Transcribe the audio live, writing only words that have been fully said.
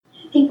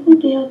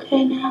be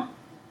okay now.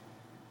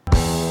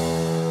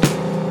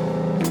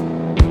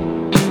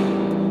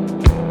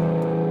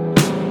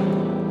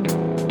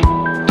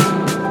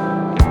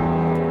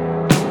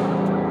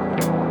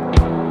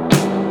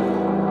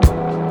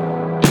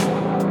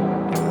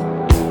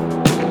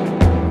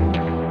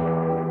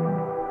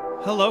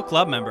 Hello,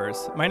 club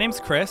members. My name's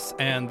Chris,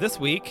 and this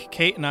week,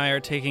 Kate and I are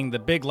taking the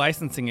big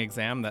licensing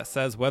exam that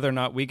says whether or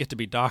not we get to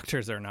be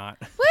doctors or not.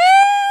 Woo!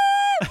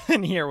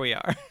 And here we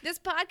are. This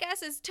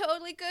podcast is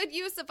totally good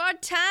use of our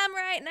time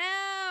right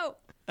now.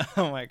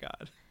 Oh my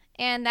God.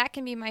 And that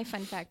can be my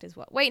fun fact as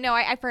well. Wait, no,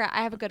 I forgot.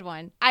 I have a good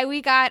one.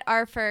 We got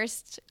our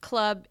first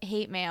club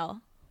hate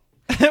mail.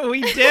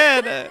 We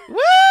did.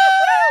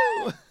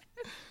 Woo!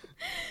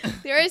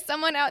 There is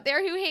someone out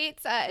there who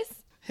hates us.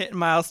 Hitting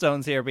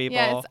milestones here, people.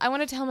 Yes, I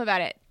want to tell him about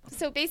it.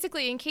 So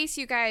basically, in case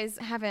you guys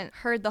haven't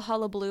heard the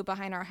hullabaloo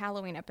behind our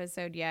Halloween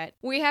episode yet,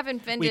 we have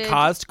invented... We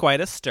caused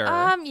quite a stir.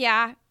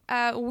 Yeah.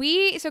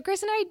 So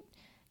Chris and I,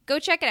 go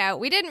check it out.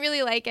 We didn't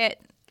really like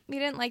it. We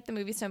didn't like the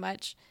movie so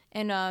much.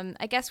 And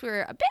I guess we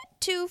were a bit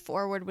too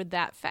forward with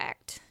that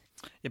fact.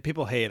 Yeah,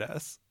 people hate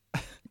us.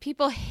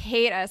 People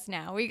hate us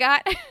now. We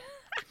got...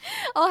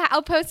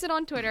 I'll post it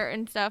on Twitter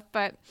and stuff,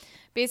 but...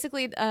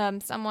 Basically,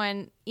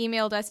 someone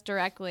emailed us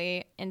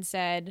directly and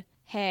said,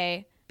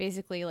 hey,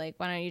 basically, like,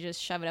 why don't you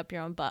just shove it up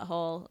your own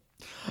butthole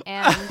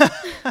and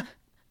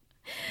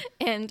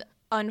and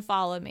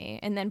unfollow me,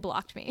 and then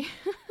blocked me.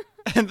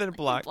 And then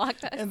blocked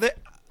us. And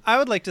I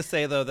would like to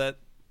say, though, that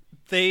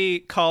they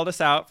called us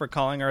out for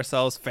calling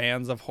ourselves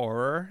fans of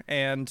horror,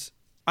 and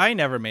I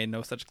never made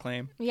no such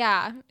claim.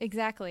 Yeah,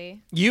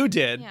 exactly. You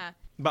did. Yeah.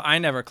 But I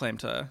never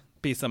claimed to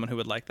be someone who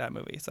would like that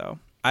movie, so...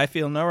 I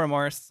feel no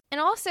remorse. And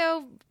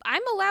also,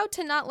 I'm allowed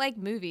to not like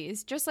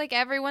movies, just like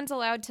everyone's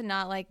allowed to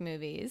not like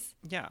movies.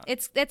 Yeah.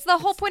 It's the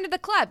whole point of the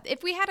club.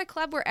 If we had a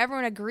club where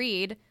everyone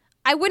agreed,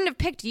 I wouldn't have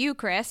picked you,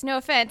 Chris. No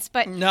offense,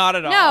 but... Not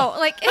at all. No,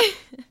 like...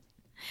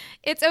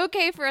 It's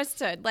okay for us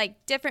to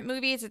like different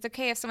movies. It's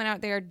okay if someone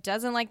out there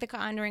doesn't like The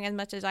Conjuring as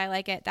much as I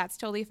like it. That's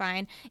totally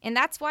fine. And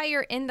that's why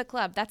you're in the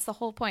club. That's the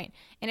whole point.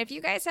 And if you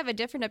guys have a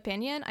different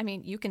opinion, I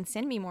mean, you can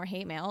send me more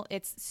hate mail.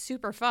 It's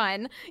super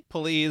fun.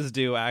 Please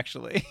do,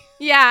 actually.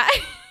 Yeah,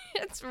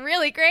 it's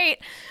really great.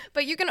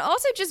 But you can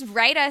also just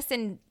write us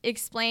and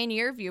explain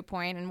your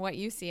viewpoint and what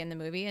you see in the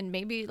movie. And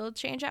maybe it'll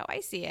change how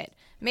I see it.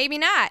 Maybe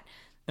not.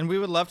 And we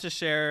would love to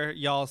share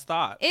y'all's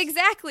thoughts.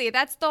 Exactly.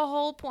 That's the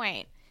whole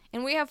point.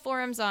 And we have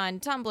forums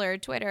on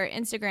Tumblr, Twitter,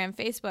 Instagram,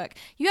 Facebook.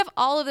 You have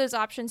all of those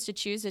options to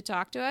choose to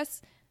talk to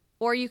us,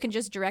 or you can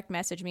just direct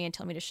message me and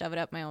tell me to shove it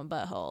up my own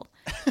butthole.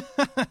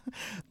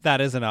 That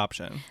is an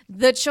option.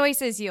 The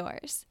choice is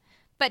yours.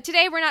 But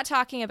today we're not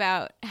talking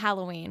about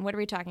Halloween. What are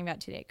we talking about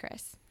today,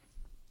 Chris?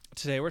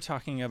 Today we're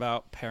talking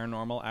about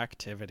Paranormal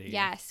Activity.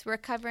 Yes, we're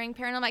covering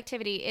Paranormal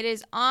Activity. It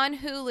is on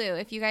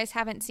Hulu. If you guys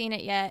haven't seen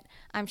it yet,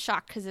 I'm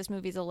shocked because this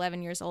movie is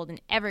 11 years old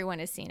and everyone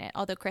has seen it.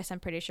 Although, Chris, I'm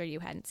pretty sure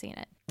you hadn't seen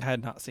it. I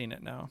had not seen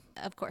it, no.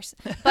 Of course.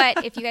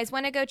 But if you guys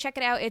want to go check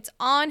it out, it's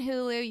on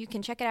Hulu. You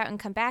can check it out and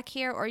come back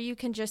here, or you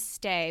can just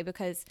stay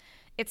because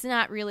it's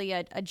not really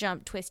a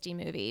jump twisty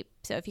movie.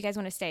 So if you guys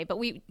want to stay, but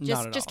we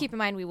just keep in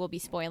mind we will be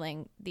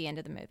spoiling the end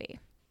of the movie.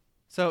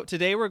 So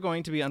today we're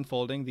going to be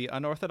unfolding the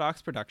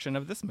unorthodox production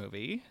of this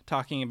movie,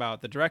 talking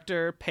about the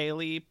director,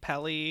 Pelly.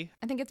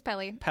 I think it's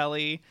Pelly.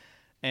 Pelly,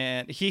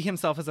 and he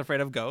himself is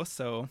afraid of ghosts,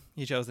 so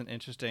he chose an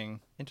interesting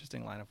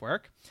line of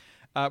work.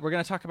 We're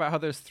going to talk about how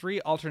there's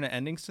 3 alternate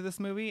endings to this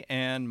movie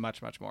and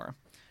much, much more.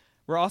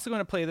 We're also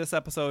going to play this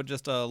episode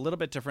just a little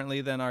bit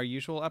differently than our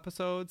usual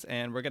episodes,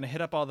 and we're going to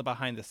hit up all the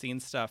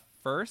behind-the-scenes stuff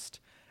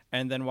first,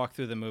 and then walk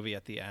through the movie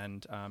at the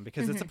end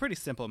because it's a pretty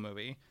simple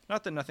movie.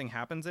 Not that nothing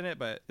happens in it,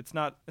 but it's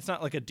not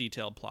like a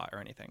detailed plot or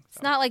anything. So.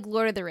 It's not like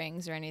Lord of the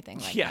Rings or anything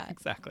like that. Yeah,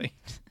 exactly.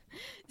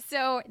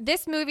 So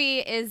this movie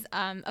is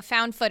a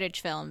found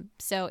footage film.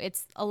 So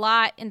it's a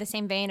lot in the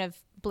same vein of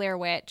Blair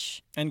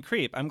Witch. And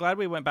Creep. I'm glad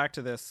we went back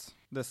to this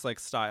like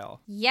style.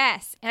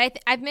 Yes. And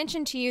I've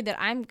mentioned to you that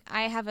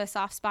I have a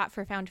soft spot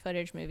for found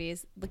footage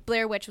movies. Like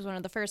Blair Witch was one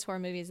of the first horror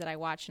movies that I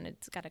watched, and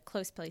it's got a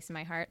close place in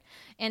my heart.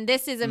 And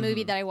this is a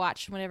movie that I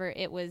watched whenever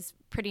it was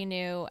pretty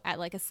new at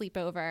like a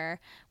sleepover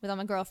with all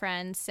my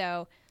girlfriends.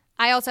 So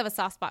I also have a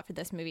soft spot for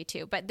this movie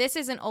too. But this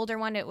is an older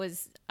one. It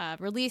was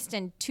released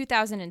in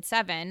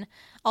 2007,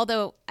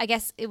 although I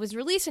guess it was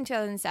released in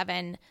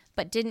 2007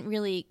 but didn't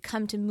really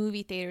come to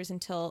movie theaters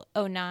until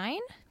 2009.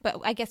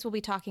 But I guess we'll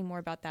be talking more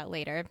about that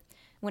later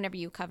whenever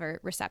you cover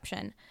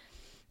reception.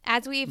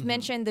 As we've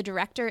mentioned, the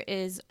director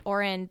is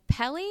Oren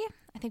Pelly.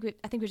 I think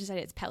we just said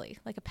it's Pelly,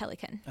 like a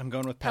pelican. I'm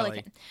going with Pelly.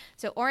 Pelican.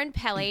 So Oren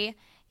Pelly,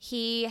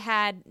 he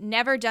had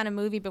never done a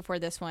movie before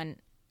this one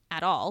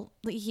at all.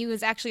 He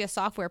was actually a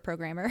software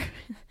programmer.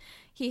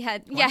 He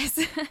had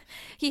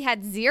he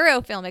had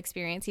 0 film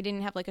experience. He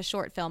didn't have like a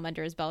short film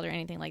under his belt or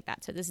anything like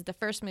that. So this is the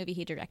first movie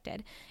he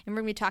directed. And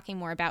we're going to be talking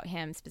more about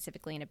him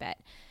specifically in a bit.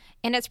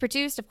 And it's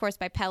produced, of course,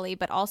 by Pelly,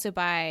 but also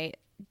by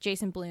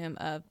Jason Blum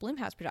of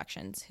Blumhouse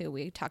Productions, who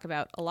we talk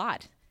about a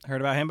lot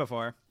Heard about him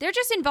before. They're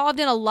just involved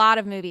in a lot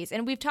of movies,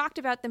 and we've talked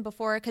about them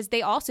before because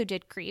they also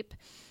did Creep,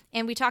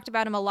 and we talked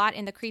about them a lot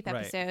in the Creep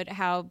episode,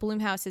 how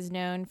Blumhouse is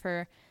known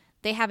for,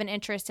 they have an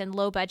interest in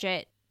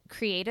low-budget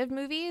creative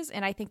movies,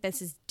 and I think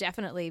this is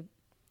definitely,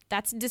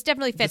 this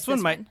definitely fits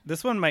this one.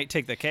 This one might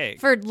take the cake.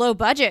 For low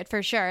budget,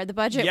 for sure. The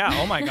budget. Yeah,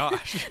 oh my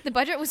gosh. The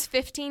budget was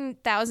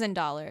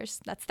 $15,000.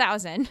 That's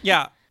 1,000.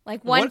 Yeah.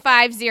 Like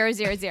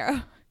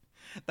 15000.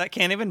 That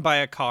can't even buy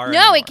a car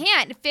No, anymore. it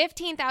can't.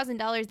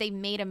 $15,000, they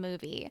made a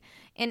movie.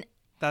 And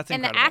that's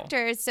incredible. And the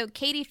actors, so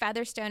Katie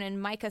Featherstone and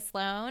Micah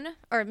Sloan,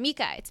 or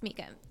Mika, it's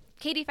Mika.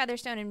 Katie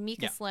Featherstone and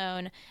Mika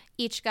Sloan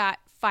each got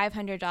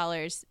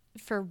 $500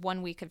 for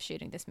 1 week of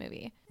shooting this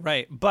movie.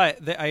 Right. But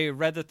I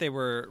read that they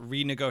were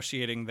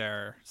renegotiating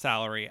their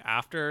salary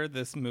after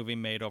this movie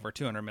made over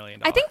 $200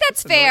 million. I think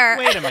that's fair.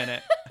 Like, wait a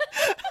minute.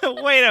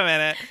 Wait a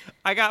minute.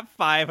 I got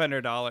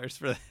 $500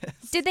 for this.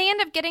 Did they end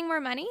up getting more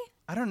money?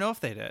 I don't know if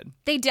they did.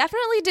 They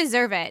definitely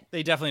deserve it.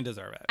 They definitely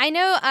deserve it. I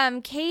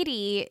know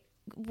Katie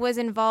was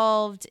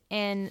involved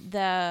in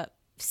the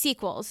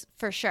sequels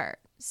for sure.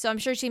 So I'm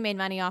sure she made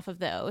money off of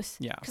those.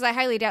 Yeah. Because I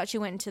highly doubt she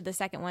went into the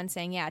second one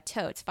saying, yeah,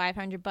 totes,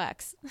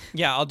 $500.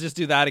 Yeah, I'll just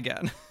do that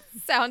again.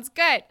 Sounds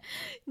good.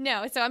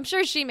 No, so I'm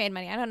sure she made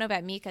money. I don't know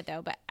about Mika,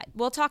 though, but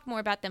we'll talk more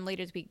about them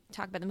later as we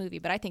talk about the movie.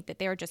 But I think that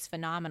they were just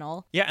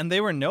phenomenal. Yeah, and they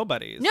were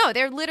nobodies. No,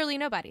 they're literally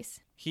nobodies.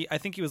 I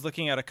think he was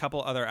looking at a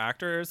couple other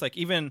actors. Like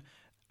even,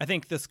 I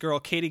think this girl,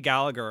 Katie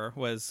Gallagher,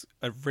 was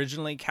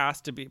originally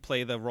cast to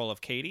play the role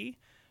of Katie.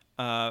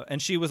 And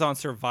she was on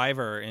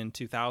Survivor in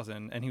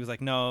 2000, and he was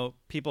like, "No,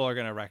 people are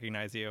gonna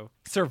recognize you."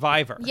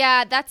 Survivor.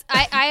 Yeah, that's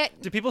I.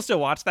 Do people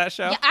still watch that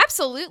show? Yeah,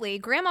 absolutely.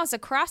 Grandmas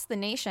across the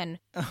nation.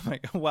 Oh my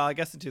god. Well, I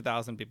guess in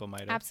 2000 people might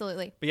have.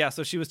 Absolutely. But yeah,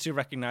 so she was too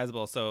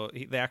recognizable, so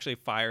they actually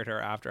fired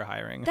her after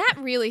hiring. That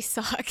really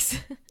sucks.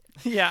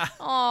 Yeah.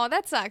 Oh,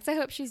 that sucks. I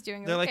hope she's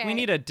doing They're okay. like, we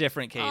need a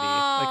different Katie,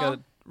 like a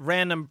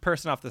random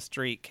person off the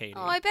street Katie.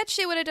 Oh, I bet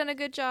she would have done a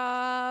good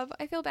job.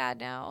 I feel bad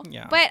now.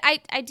 Yeah. But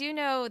I do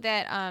know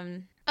that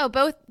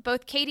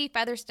both Katie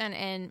Featherstone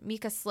and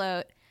Mika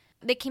Sloat,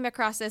 they came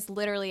across this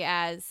literally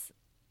as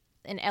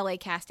an LA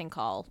casting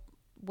call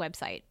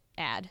website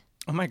ad.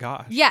 Oh my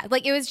gosh. Yeah,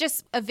 like it was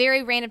just a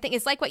very random thing.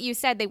 It's like what you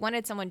said, they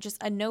wanted someone,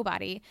 just a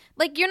nobody.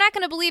 Like, you're not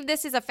going to believe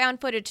this is a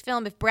found footage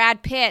film if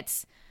Brad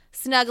Pitt's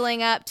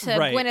snuggling up to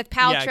Gwyneth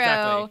Paltrow. Yeah,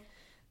 exactly.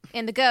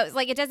 And the ghost.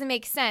 Like, it doesn't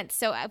make sense.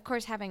 So, of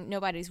course, having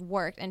nobodies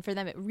worked, and for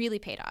them it really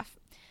paid off.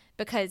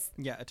 Because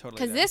it totally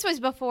because this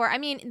was before, I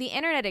mean, the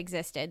internet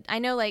existed. I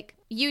know, like,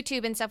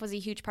 YouTube and stuff was a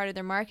huge part of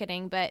their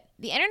marketing, but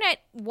the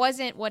internet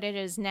wasn't what it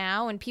is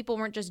now, and people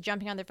weren't just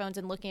jumping on their phones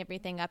and looking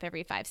everything up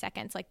every 5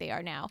 seconds like they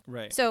are now.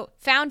 Right. So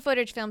found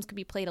footage films could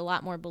be played a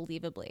lot more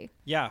believably.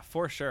 Yeah,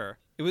 for sure.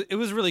 It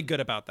was really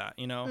good about that,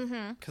 you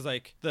know? Because,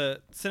 like,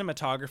 the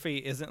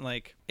cinematography isn't,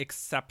 like,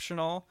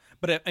 exceptional,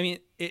 but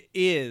it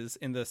is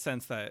in the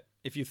sense that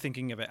if you're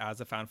thinking of it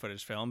as a found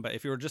footage film, but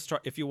if you were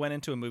if you went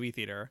into a movie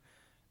theater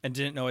and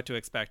didn't know what to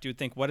expect, you'd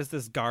think, what is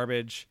this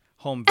garbage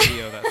home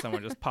video that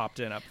someone just popped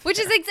in up Which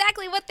there? is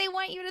exactly what they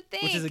want you to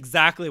think. Which is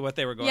exactly what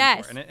they were going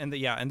Yes. for. And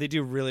they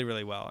do really,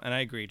 really well. And I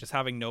agree. Just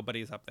having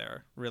nobodies up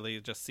there really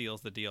just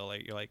seals the deal.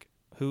 Like, you're like,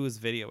 whose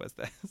video is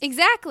this?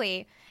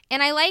 Exactly.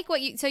 And I like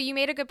so you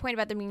made a good point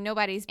about them being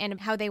nobodies and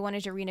how they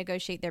wanted to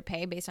renegotiate their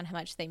pay based on how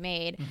much they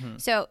made.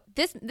 So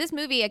this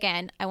movie,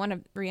 again, I want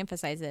to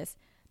reemphasize this.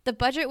 The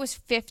budget was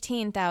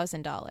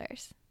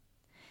 $15,000.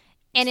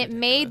 And it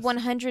made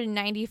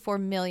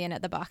 $194 million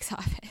at the box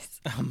office.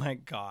 Oh my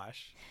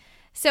gosh.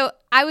 So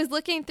I was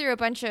looking through a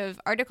bunch of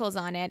articles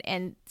on it,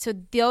 and so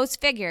those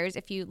figures,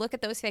 if you look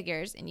at those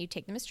figures and you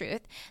take them as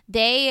truth,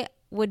 they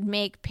would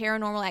make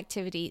Paranormal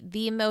Activity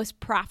the most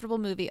profitable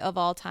movie of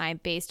all time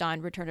based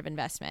on return of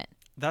investment.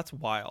 That's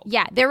wild.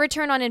 Yeah, their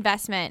return on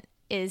investment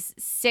is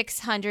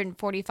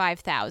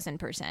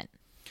 645,000%.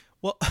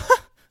 Well,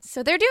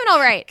 so they're doing all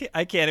right.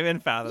 I can't even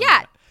fathom Yeah.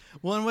 that.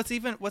 Well, and what's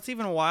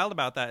even wild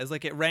about that is,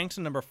 like, it ranked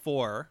number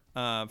 4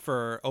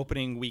 for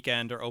opening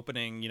weekend or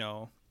opening,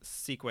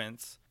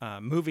 sequence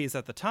movies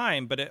at the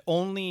time, but it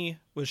only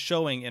was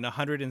showing in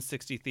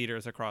 160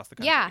 theaters across the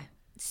country. Yeah.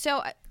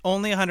 So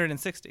only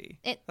 160.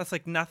 That's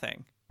like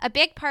nothing. A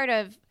big part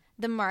of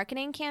the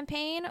marketing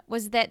campaign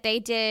was that they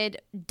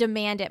did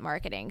demand it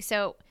marketing.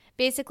 So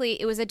basically,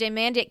 it was a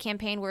demand it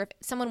campaign where if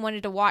someone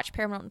wanted to watch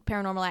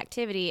Paranormal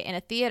Activity in a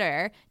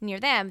theater near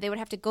them, they would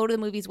have to go to the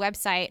movie's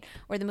website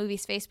or the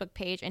movie's Facebook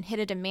page and hit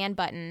a demand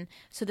button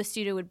so the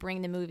studio would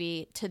bring the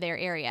movie to their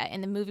area.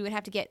 And the movie would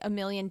have to get 1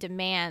 million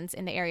demands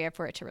in the area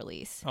for it to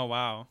release. Oh,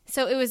 wow.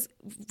 So it was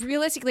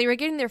realistically, we're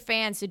getting their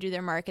fans to do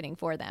their marketing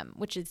for them,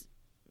 which is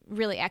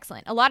really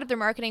excellent. A lot of their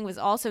marketing was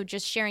also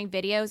just sharing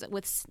videos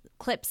with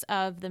clips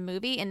of the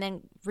movie and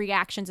then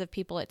reactions of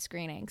people at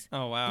screenings.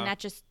 Oh, wow. And that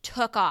just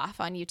took off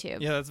on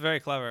YouTube. Yeah, that's very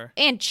clever.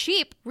 And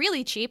cheap,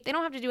 really cheap. They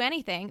don't have to do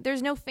anything.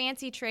 There's no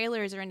fancy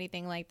trailers or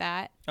anything like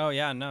that. Oh,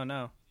 yeah,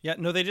 no. Yeah,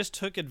 no, they just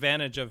took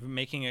advantage of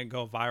making it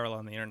go viral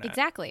on the internet.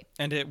 Exactly.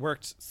 And it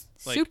worked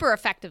super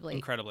effectively.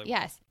 Incredibly.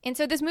 Yes. And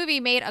so this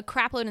movie made a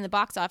crapload in the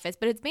box office,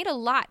 but it's made a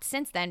lot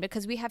since then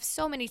because we have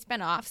so many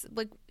spinoffs.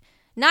 Like,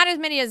 Not as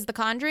many as The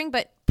Conjuring,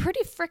 but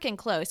pretty freaking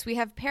close. We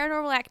have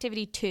Paranormal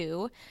Activity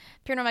 2,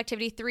 Paranormal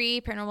Activity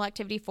 3, Paranormal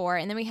Activity 4,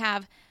 and then we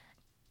have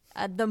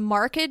the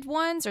marked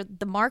ones, or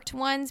the marked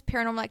ones,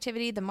 Paranormal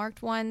Activity, the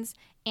marked ones,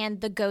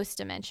 and the Ghost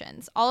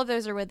Dimensions. All of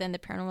those are within the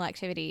Paranormal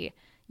Activity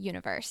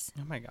universe.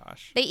 Oh my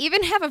gosh. They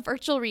even have a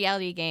virtual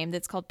reality game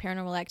that's called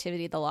Paranormal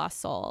Activity: The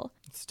Lost Soul.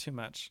 It's too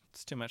much.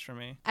 It's too much for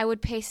me. I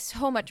would pay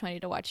so much money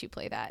to watch you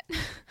play that.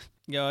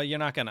 Yo, you're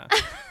not gonna.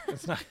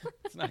 It's not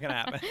gonna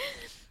happen.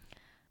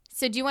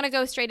 So do you want to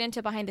go straight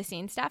into behind the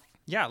scenes stuff?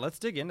 Yeah, let's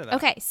dig into that.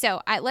 Okay,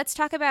 so let's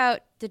talk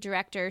about the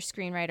director,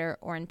 screenwriter,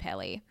 Oren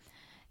Peli.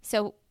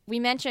 So we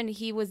mentioned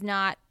he was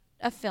not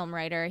a film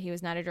writer. He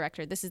was not a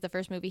director. This is the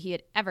first movie he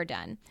had ever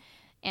done.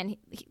 And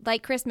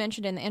like Chris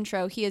mentioned in the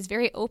intro, he is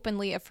very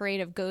openly afraid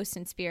of ghosts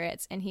and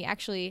spirits. And he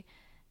actually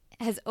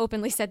has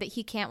openly said that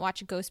he can't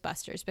watch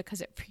Ghostbusters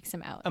because it freaks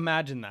him out.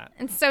 Imagine that.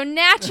 And so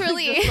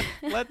naturally...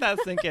 Let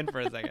that sink in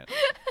for a second.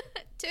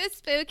 Too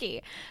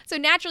spooky. So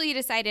naturally he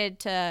decided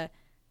to,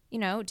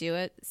 do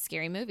a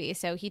scary movie.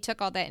 So he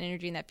took all that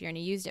energy and that fear and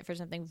he used it for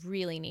something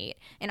really neat.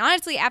 And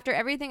honestly, after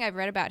everything I've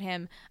read about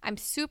him, I'm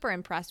super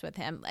impressed with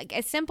him. Like,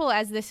 as simple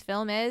as this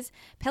film is,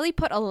 Peli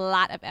put a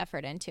lot of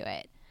effort into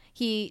it.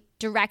 He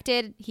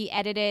directed, he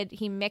edited,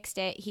 he mixed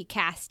it, he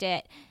cast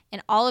it,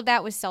 and all of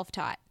that was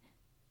self-taught.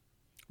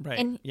 Right.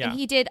 And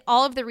he did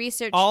all of the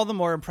research. All the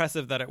more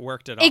impressive that it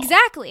worked at all.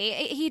 Exactly.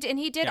 He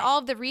did all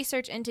of the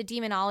research into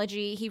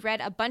demonology. He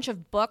read a bunch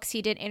of books.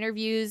 He did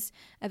interviews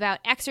about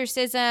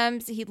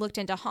exorcisms. He looked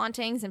into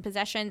hauntings and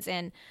possessions,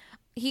 and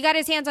he got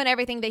his hands on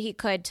everything that he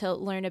could to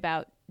learn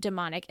about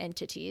demonic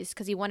entities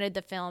because he wanted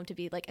the film to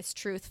be like as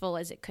truthful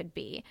as it could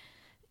be.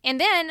 And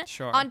then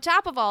on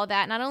top of all of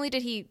that, not only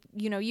did he,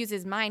 use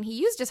his mind, he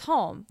used his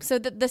home. So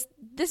this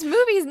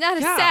movie is not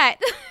a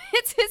set.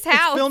 It's his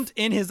house. It's filmed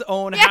in his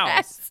own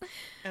house.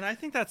 And I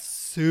think that's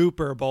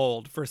super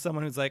bold for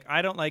someone who's like,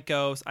 I don't like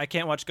ghosts. I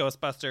can't watch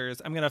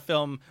Ghostbusters. I'm going to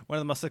film one of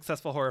the most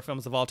successful horror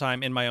films of all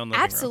time in my own living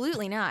room.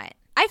 Absolutely not.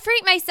 I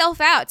freak myself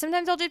out.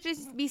 Sometimes I'll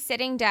just be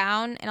sitting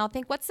down and I'll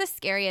think, what's the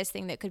scariest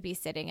thing that could be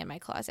sitting in my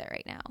closet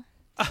right now?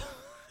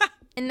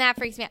 And that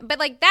freaks me out. But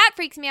that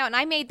freaks me out. And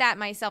I made that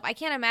myself. I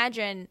can't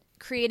imagine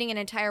creating an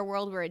entire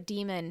world where a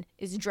demon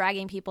is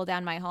dragging people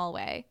down my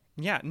hallway.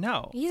 Yeah,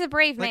 no. He's a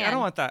brave man. I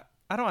don't want that.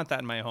 I don't want that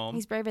in my home.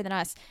 He's braver than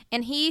us.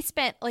 And he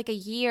spent a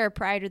year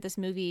prior to this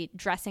movie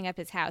dressing up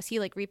his house. He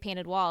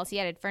repainted walls. He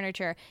added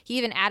furniture. He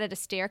even added a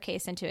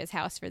staircase into his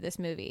house for this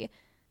movie.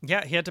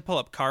 Yeah, he had to pull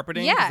up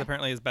carpeting because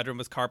apparently his bedroom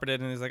was carpeted.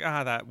 And he's like,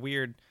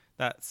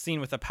 that scene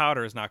with the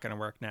powder is not going to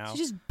work now. So he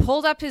just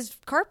pulled up his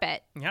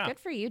carpet. Yeah. Good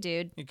for you,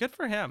 dude. Good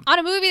for him. On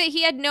a movie that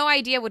he had no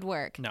idea would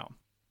work. No.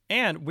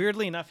 And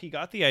weirdly enough, he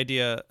got the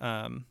idea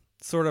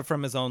sort of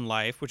from his own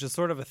life, which is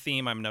sort of a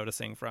theme I'm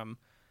noticing from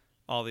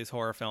all these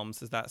horror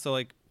films, is that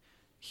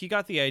he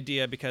got the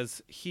idea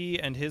because he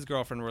and his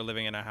girlfriend were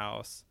living in a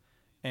house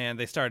and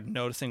they started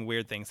noticing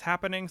weird things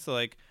happening.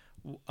 So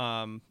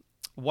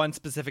one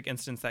specific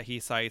instance that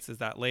he cites is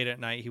that late at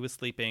night he was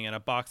sleeping and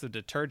a box of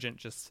detergent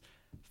just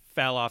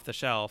fell off the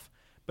shelf,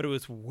 but it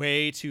was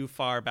way too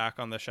far back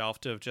on the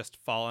shelf to have just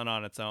fallen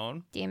on its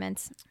own.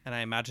 Demons. And I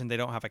imagine they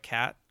don't have a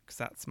cat because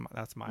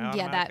that's my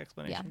automatic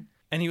explanation. Yeah.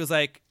 And he was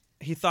like,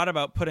 he thought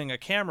about putting a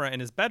camera in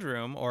his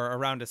bedroom or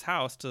around his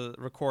house to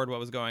record what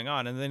was going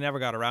on, and they never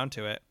got around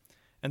to it.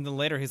 And then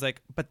later he's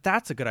like, but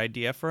that's a good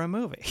idea for a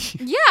movie.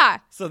 Yeah.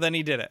 So then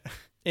he did it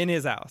in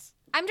his house.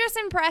 I'm just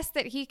impressed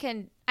that he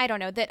can,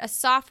 that a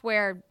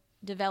software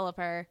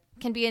developer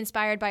can be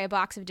inspired by a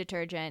box of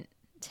detergent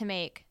to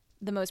make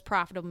the most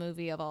profitable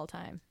movie of all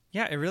time.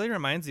 Yeah, it really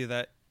reminds you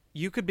that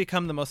you could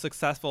become the most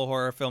successful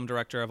horror film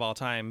director of all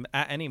time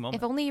at any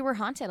moment. If only you were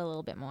haunted a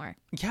little bit more.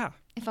 Yeah.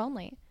 If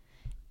only.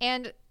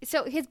 And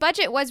so his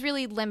budget was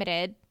really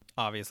limited.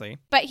 Obviously.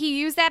 But he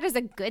used that as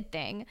a good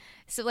thing.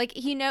 So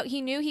he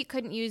knew he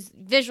couldn't use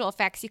visual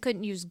effects. He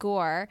couldn't use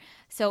gore.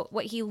 So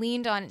what he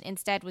leaned on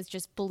instead was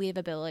just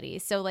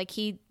believability. So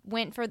he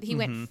went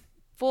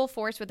full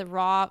force with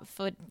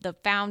the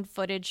found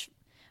footage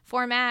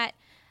format.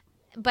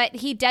 But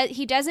he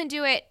doesn't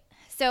do it.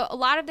 So a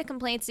lot of the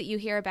complaints that you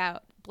hear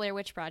about Blair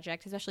Witch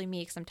Project, especially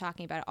me because I'm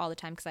talking about it all the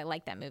time because I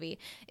like that movie,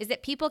 is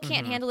that people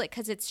can't handle it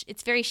because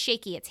it's very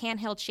shaky. It's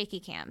handheld shaky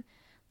cam,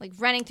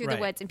 running through the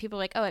woods, and people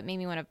are like, oh, it made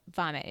me want to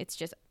vomit. It's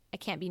just I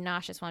can't be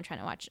nauseous while I'm trying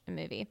to watch a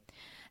movie.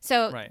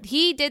 So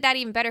he did that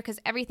even better because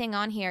everything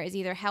on here is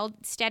either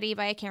held steady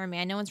by a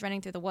cameraman, no one's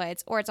running through the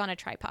woods, or it's on a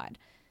tripod.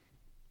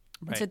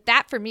 Right. So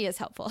that for me is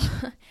helpful.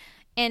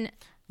 And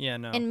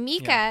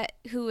Mika,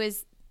 who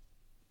is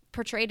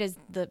portrayed as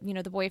the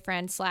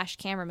boyfriend /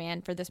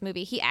 cameraman for this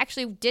movie, he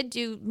actually did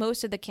do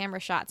most of the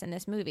camera shots in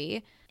this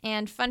movie.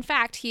 And fun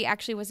fact, he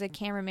actually was a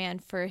cameraman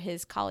for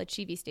his college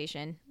TV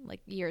station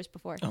years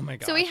before. Oh my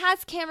god! So he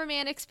has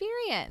cameraman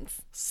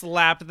experience.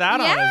 Slap that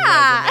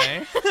on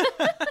his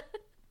resume.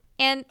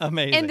 And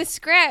amazing. And the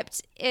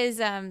script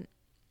is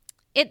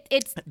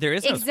it's there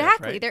is no exactly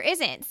script, right? There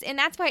isn't, and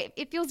that's why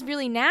it feels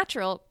really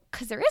natural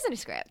because there isn't a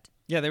script.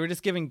 Yeah, they were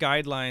just giving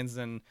guidelines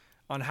and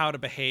on how to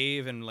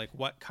behave and like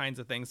what kinds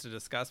of things to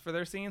discuss for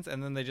their scenes,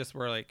 and then they just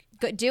were like,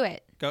 Do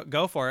it.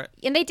 go for it.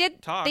 And they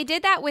did. Talk. They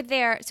did that with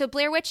so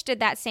Blair Witch did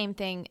that same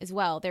thing as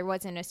well. There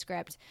wasn't a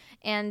script,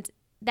 and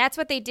that's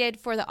what they did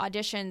for the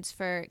auditions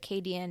for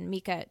Katie and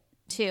Mika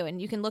too.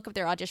 And you can look up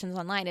their auditions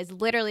online.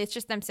 It's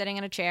just them sitting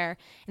in a chair,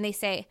 and they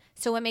say,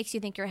 "So what makes you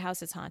think your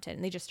house is haunted?"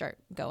 And they just start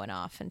going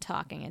off and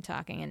talking, and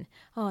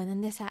and then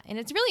this and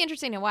it's really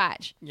interesting to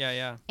watch.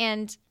 Yeah.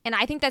 And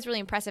I think that's really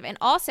impressive. And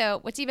also,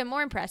 what's even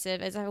more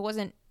impressive is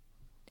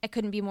I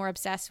couldn't be more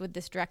obsessed with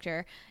this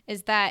director,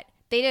 is that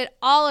they did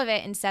all of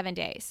it in 7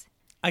 days.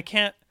 I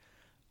can't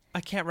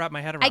wrap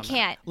my head around. I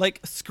can't. That. Like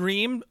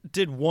Scream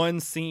did one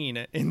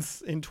scene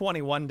in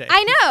 21 days.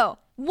 I know.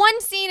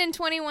 One scene in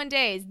 21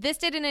 days. This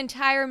did an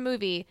entire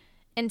movie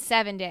in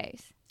 7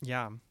 days.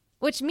 Yeah.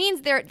 Which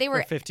means they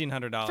were for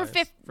 $1,500.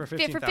 For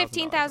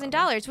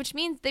 $15,000, which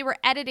means they were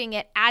editing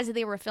it as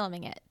they were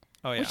filming it.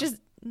 Oh yeah. Which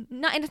is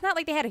not, and it's not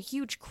like they had a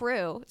huge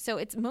crew. So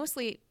it's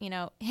mostly,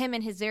 him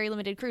and his very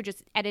limited crew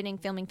just editing,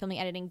 filming,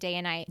 editing day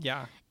and night.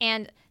 Yeah.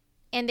 And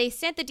they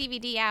sent the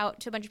DVD out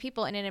to a bunch of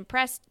people, and it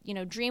impressed,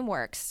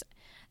 DreamWorks.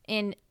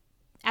 And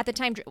at the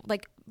time,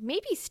 like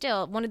maybe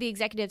still, one of the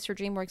executives for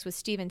DreamWorks was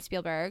Steven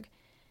Spielberg,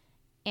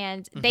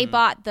 and they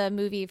bought the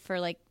movie for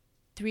like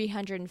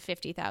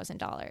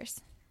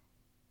 $350,000.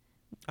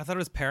 I thought it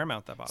was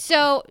Paramount that bought it.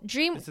 So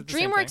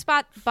DreamWorks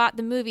bought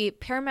the movie.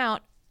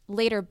 Paramount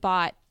later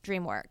bought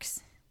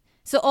DreamWorks.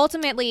 So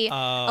ultimately,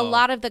 a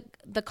lot of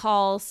the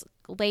calls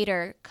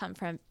later come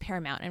from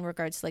Paramount in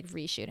regards to like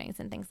reshootings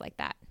and things like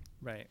that.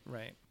 Right.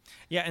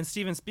 Yeah, and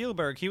Steven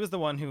Spielberg, he was the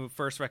one who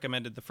first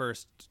recommended the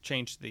first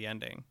change to the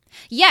ending.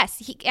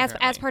 Yes,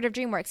 as part of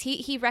DreamWorks,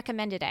 he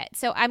recommended it.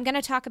 So I'm going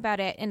to talk about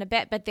it in a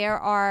bit, but there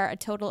are a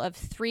total of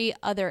 3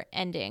 other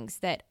endings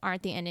that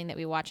aren't the ending that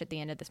we watch at the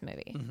end of this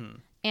movie. Mm-hmm.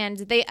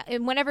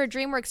 And whenever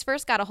DreamWorks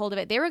first got a hold of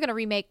it, they were going to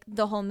remake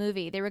the whole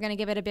movie. They were going to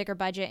give it a bigger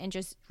budget and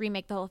just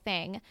remake the whole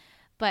thing.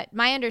 But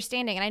my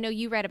understanding, and I know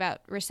you read about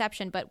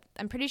reception, but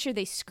I'm pretty sure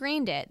they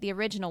screened it, the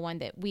original one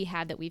that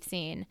we've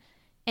seen,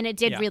 and it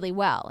did really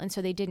well, and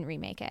so they didn't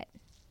remake it.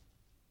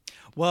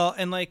 Well,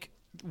 and like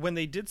when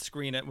they did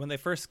screen it, when they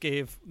first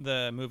gave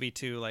the movie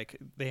to like,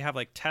 they have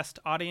like test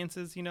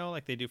audiences,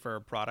 like they do for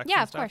products. Yeah,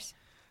 and of stuff. course.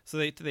 So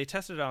they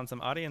tested it on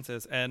some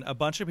audiences, and a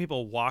bunch of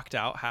people walked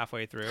out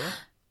halfway through,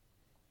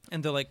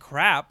 and they're like,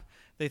 "Crap."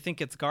 They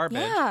think it's garbage.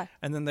 Yeah.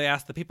 And then they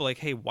ask the people like,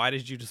 "Hey, why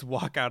did you just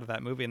walk out of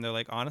that movie?" And they're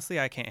like, "Honestly,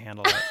 I can't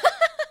handle it."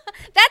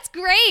 That's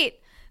great.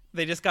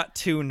 They just got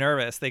too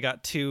nervous. They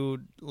got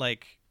too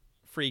like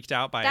freaked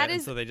out by it,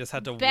 and so they just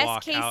had to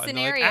walk out. And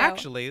they're like,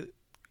 "Actually,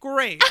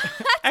 great,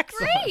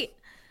 excellent." Great.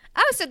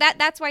 Oh, so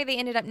that's why they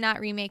ended up not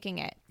remaking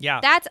it. Yeah,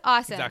 that's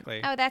awesome.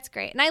 Exactly. Oh, that's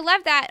great. And I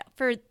love that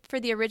for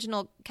the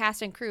original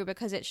cast and crew,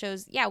 because it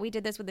shows, we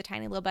did this with a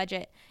tiny little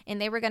budget,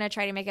 and they were going to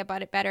try to make it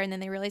better, and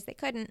then they realized they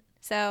couldn't.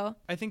 So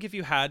I think if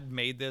you had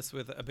made this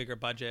with a bigger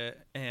budget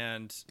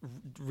and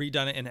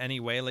redone it in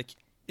any way, like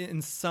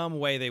in some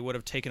way, they would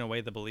have taken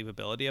away the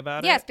believability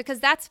about it. Yes,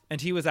 because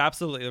and he was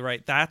absolutely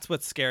right. That's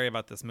what's scary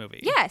about this movie.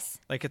 Yes.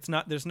 Like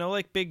there's no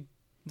like big,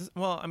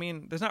 well, I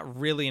mean, there's not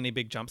really any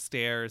big jump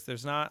scares.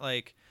 There's not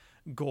like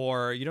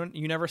gore.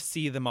 You never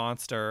see the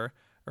monster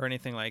or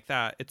anything like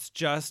that. It's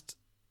just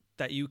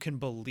that you can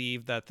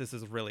believe that this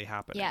is really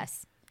happening.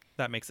 Yes.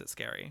 That makes it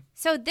scary.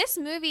 So this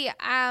movie,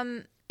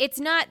 it's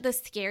not the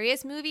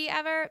scariest movie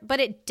ever, but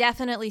it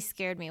definitely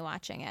scared me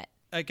watching it.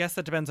 I guess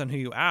that depends on who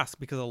you ask,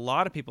 because a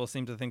lot of people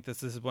seem to think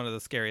this is one of the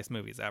scariest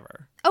movies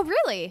ever. Oh,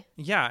 really?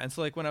 Yeah. And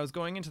so like when I was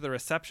going into the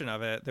reception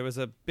of it, there was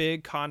a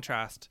big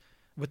contrast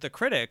with the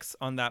critics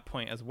on that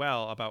point as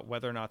well, about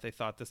whether or not they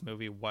thought this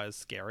movie was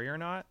scary or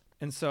not.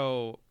 And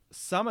so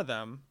some of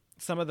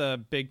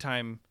the big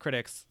time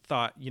critics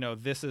thought,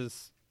 this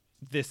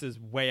is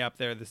way up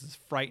there. This is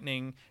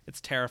frightening.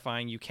 It's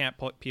terrifying. You can't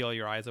peel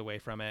your eyes away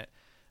from it.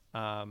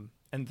 And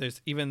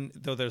even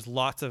though there's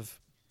lots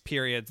of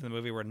periods in the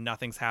movie where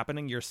nothing's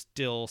happening, you're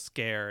still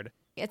scared.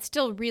 It's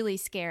still really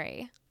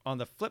scary. On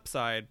the flip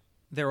side,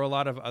 there were a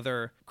lot of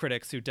other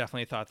critics who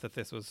definitely thought that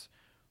this was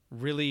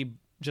really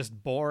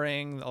just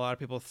boring. A lot of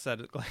people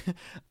said,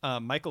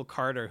 Michael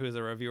Carter, who's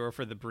a reviewer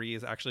for The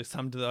Breeze, actually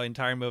summed the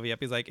entire movie up.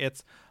 He's like,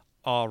 "It's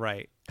all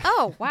right."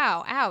 Oh,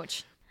 wow.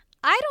 Ouch.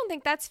 I don't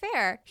think that's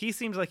fair. He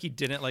seems like he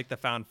didn't like the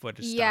found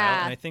footage style.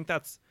 Yeah. And I think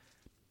that's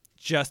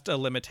just a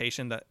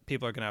limitation that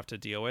people are going to have to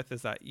deal with,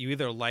 is that you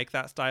either like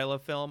that style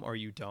of film or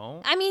you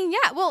don't. I mean,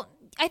 yeah. Well,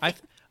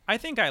 I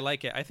think I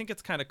like it. I think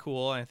it's kind of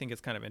cool, and I think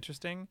it's kind of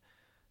interesting.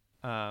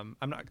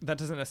 That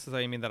doesn't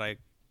necessarily mean that I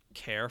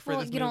care for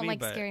this movie. You don't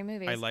like scary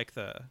movies. I like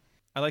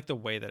the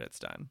way that it's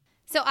done.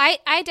 So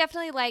I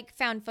definitely like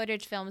found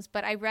footage films,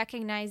 but I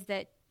recognize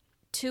that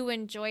to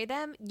enjoy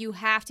them, you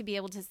have to be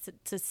able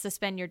to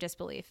suspend your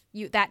disbelief.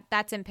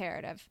 That's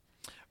imperative.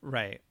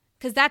 Right.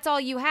 Because that's all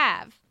you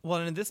have. Well,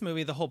 and in this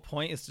movie, the whole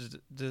point is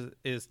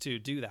to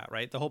do that,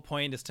 right? The whole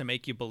point is to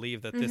make you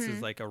believe that this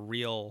is like a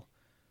real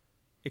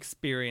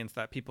experience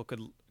that people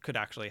could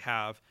actually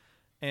have.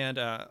 And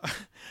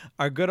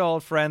our good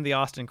old friend, the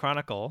Austin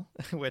Chronicle,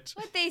 which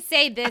What'd they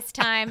say this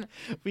time?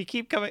 we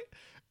keep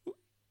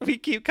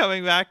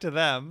coming back to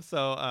them.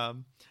 So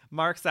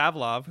Mark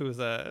Savlov, who's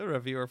a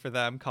reviewer for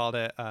them, called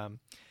it an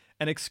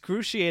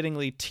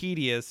excruciatingly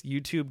tedious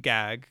YouTube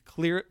gag,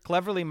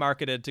 cleverly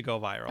marketed to go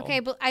viral. Okay,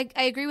 but I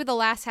agree with the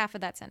last half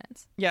of that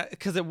sentence. Yeah,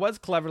 because it was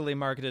cleverly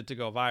marketed to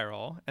go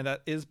viral, and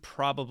that is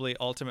probably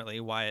ultimately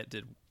why it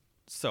did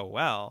so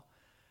well.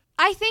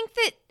 I think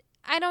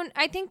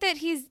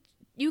that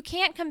you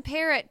can't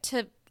compare it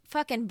to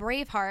fucking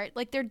Braveheart.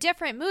 Like, they're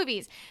different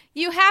movies.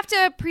 You have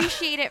to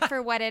appreciate it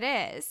for what it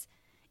is.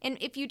 And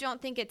if you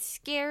don't think it's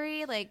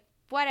scary, like,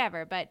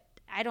 whatever, but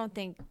I don't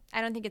think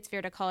it's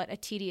fair to call it a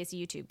tedious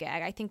YouTube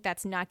gag. I think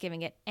that's not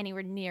giving it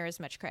anywhere near as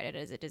much credit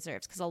as it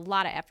deserves, because a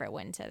lot of effort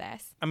went into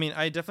this. I mean,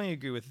 I definitely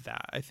agree with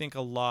that. I think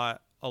a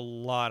lot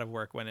of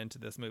work went into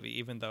this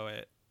movie,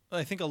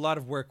 I think a lot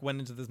of work went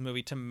into this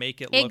movie to make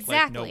it look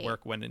like no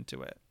work went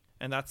into it.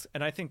 And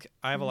I think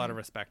I have a lot of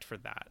respect for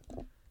that.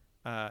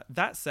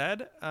 That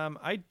said,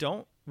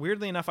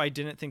 weirdly enough, I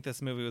didn't think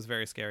this movie was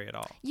very scary at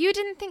all. You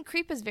didn't think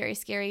Creep was very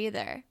scary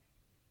either.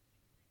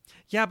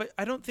 Yeah, but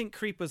I don't think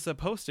Creep was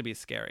supposed to be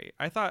scary.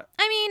 I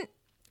mean,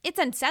 it's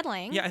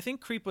unsettling. Yeah, I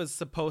think Creep was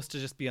supposed to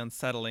just be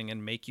unsettling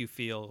and make you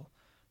feel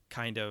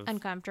kind of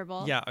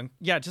uncomfortable.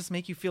 Yeah, just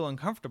make you feel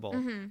uncomfortable.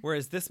 Mm-hmm.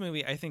 Whereas this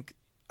movie, I think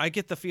I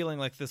get the feeling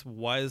like this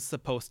was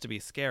supposed to be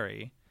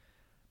scary.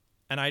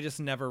 And I just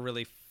never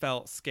really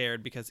felt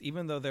scared, because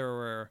even though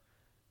there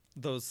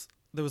was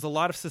a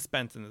lot of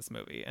suspense in this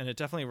movie, and it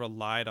definitely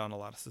relied on a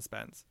lot of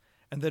suspense.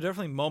 And there are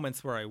definitely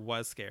moments where I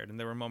was scared, and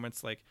there were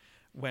moments like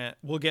when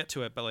we'll get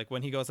to it, but like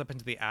when he goes up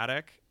into the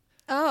attic.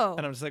 Oh.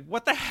 And I'm just like,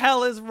 what the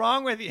hell is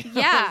wrong with you?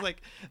 Yeah. I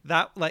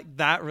was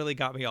that really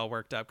got me all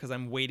worked up, because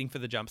I'm waiting for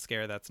the jump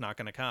scare that's not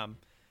going to come.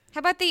 How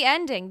about the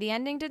ending? The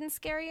ending didn't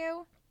scare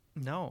you?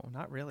 No,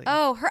 not really.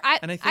 Oh, I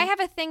have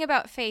a thing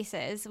about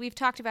faces. We've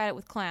talked about it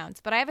with clowns,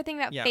 but I have a thing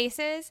about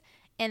faces.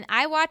 And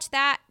I watched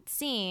that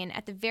scene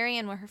at the very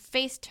end where her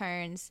face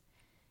turns,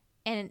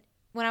 and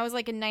when I was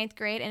like in 9th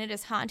grade, and it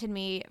has haunted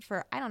me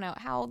for, I don't know,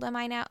 how old am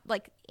I now?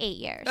 Like 8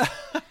 years.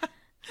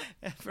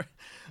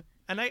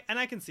 And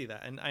I can see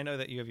that. And I know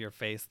that you have your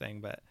face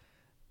thing, but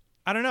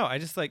I don't know. I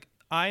just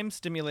I'm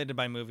stimulated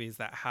by movies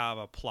that have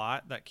a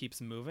plot that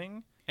keeps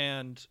moving.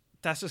 And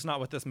that's just not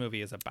what this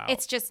movie is about.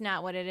 It's just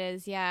not what it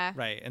is. Yeah.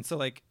 Right. And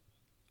so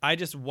I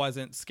just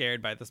wasn't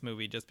scared by this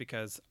movie, just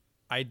because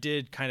I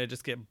did kind of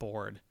just get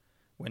bored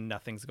when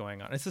nothing's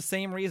going on. It's the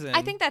same reason.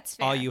 I think that's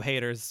fair. All you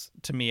haters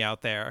to me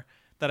out there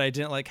that I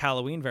didn't like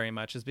Halloween very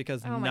much is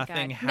because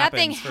nothing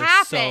happened for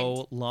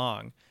so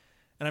long.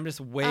 And I'm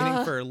just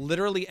waiting for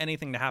literally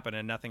anything to happen,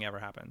 and nothing ever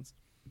happens.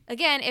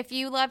 Again, if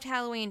you loved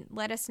Halloween,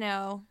 let us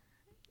know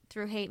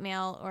through hate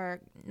mail or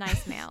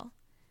nice mail.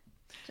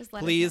 Just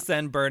let Please us know.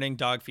 send burning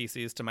dog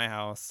feces to my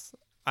house.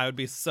 I would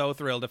be so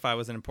thrilled if I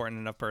was an important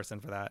enough person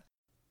for that.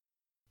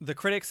 The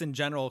critics in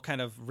general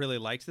kind of really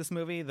liked this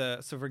movie.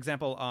 So, for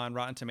example, on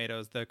Rotten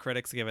Tomatoes, the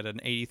critics give it an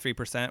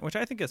 83%, which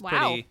I think is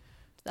pretty.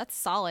 That's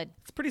solid.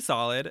 It's pretty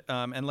solid.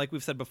 And like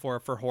we've said before,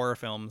 for horror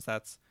films,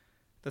 that's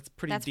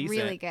pretty decent. That's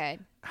really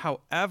good.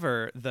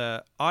 However,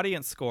 the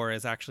audience score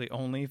is actually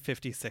only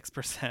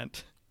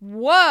 56%.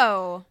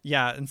 Whoa.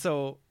 Yeah, and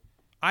so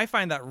I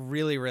find that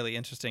really, really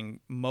interesting,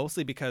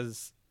 mostly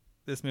because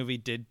this movie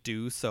did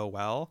do so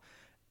well,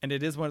 and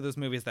it is one of those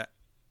movies that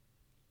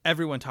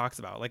everyone talks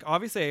about. Like,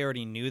 obviously, I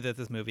already knew that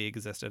this movie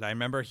existed. I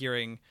remember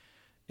hearing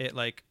it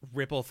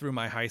ripple through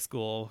my high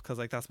school, because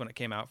that's when it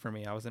came out for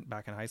me. I wasn't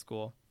back in high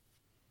school.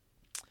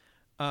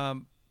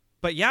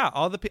 But yeah,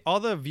 all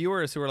the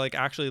viewers who are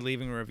actually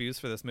leaving reviews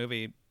for this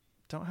movie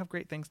don't have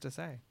great things to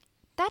say.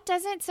 That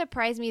doesn't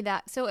surprise me.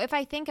 So if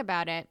I think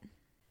about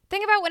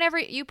whenever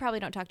you probably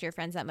don't talk to your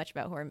friends that much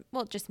about horror.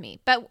 Well, just me.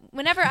 But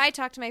whenever I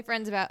talk to my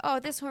friends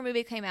about, this horror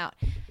movie came out,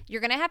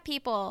 you're going to have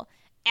people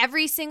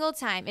every single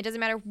time. It doesn't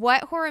matter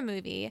what horror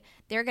movie.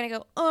 They're going to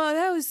go, oh,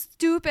 that was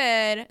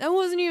stupid. That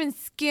wasn't even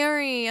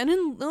scary. It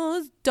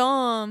was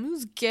dumb. It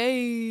was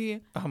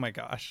gay. Oh my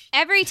gosh.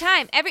 Every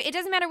time. It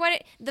doesn't matter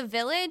what The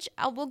Village.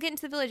 We'll get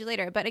into The Village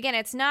later. But again,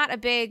 it's not a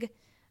big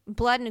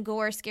blood and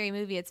gore scary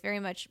movie. It's very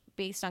much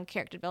based on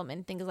character development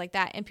and things like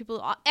that. And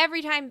people,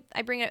 every time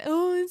I bring it up,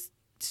 oh, it's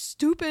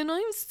stupid.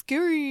 I'm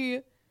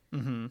scary.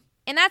 Mm-hmm.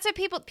 And that's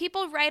what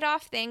people write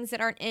off things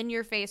that aren't in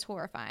your face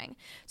horrifying.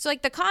 So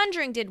The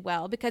Conjuring did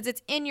well because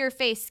it's in your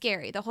face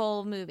scary, the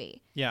whole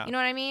movie. Yeah. You know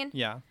what I mean?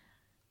 Yeah.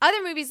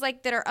 Other movies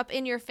that are up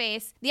in your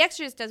face, The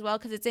Exorcist does well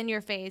because it's in your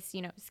face,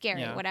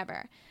 scary,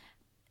 whatever.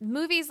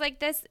 Movies like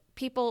this,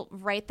 people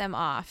write them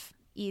off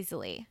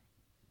easily.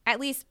 At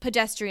least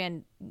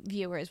pedestrian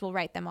viewers will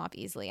write them off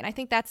easily. And I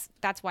think that's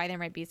why there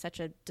might be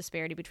such a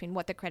disparity between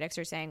what the critics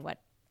are saying, what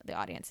the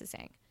audience is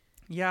saying.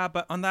 Yeah,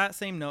 but on that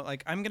same note,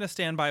 I'm going to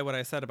stand by what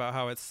I said about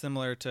how it's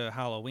similar to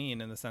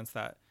Halloween in the sense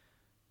that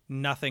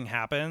nothing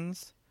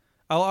happens.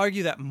 I'll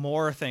argue that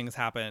more things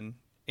happen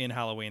in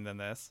Halloween than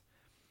this.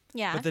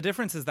 Yeah. But the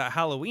difference is that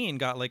Halloween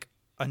got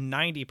a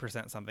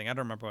 90% something. I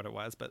don't remember what it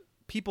was, but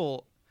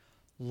people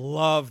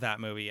love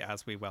that movie,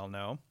 as we well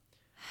know.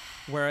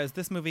 Whereas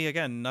this movie,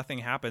 again, nothing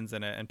happens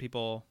in it, and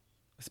people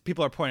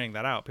are pointing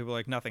that out. People are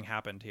like, nothing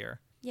happened here.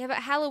 Yeah, but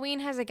Halloween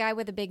has a guy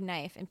with a big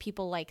knife, and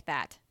people like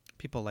that.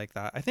 People like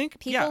that. I think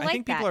People like I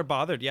think people that. are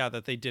bothered,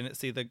 that they didn't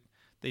see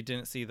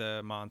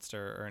the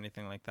monster or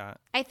anything like that.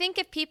 I think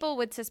if people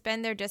would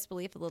suspend their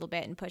disbelief a little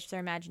bit and push their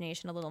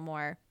imagination a little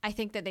more, I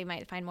think that they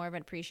might find more of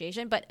an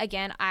appreciation. But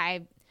again,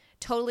 I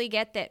totally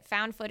get that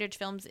found footage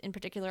films in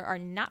particular are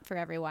not for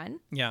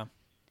everyone. Yeah.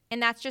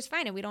 And that's just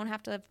fine, and we don't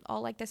have to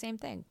all like the same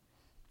thing.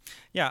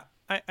 Yeah,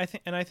 I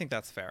think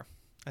that's fair.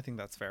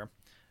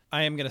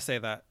 I am going to say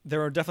that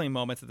there were definitely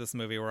moments of this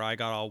movie where I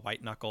got all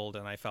white knuckled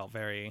and I felt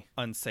very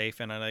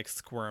unsafe and I like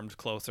squirmed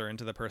closer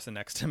into the person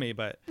next to me.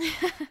 But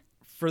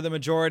for the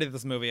majority of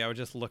this movie, I was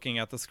just looking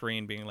at the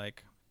screen being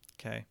like,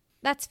 okay.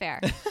 That's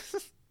fair.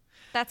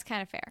 That's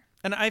kind of fair.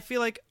 And I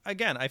feel like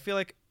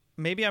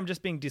maybe I'm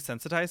just being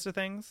desensitized to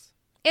things.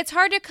 It's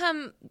hard to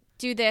come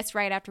do this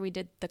right after we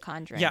did The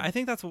Conjuring. Yeah, I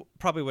think that's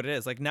probably what it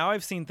is. Like now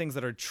I've seen things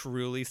that are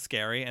truly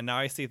scary, and now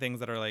I see things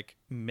that are like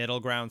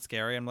middle ground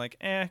scary. I'm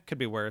like, could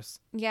be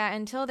worse. Yeah,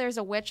 until there's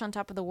a witch on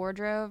top of the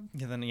wardrobe.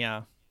 Yeah, then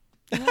yeah.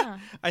 Yeah.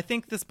 I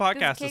think this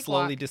podcast is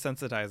slowly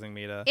desensitizing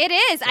me to. It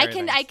is. I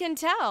things. can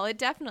tell. It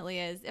definitely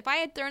is. If I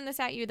had thrown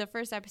this at you the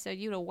first episode,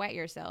 you'd have wet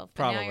yourself.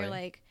 But Probably. now you're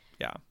like,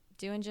 yeah,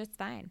 doing just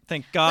fine.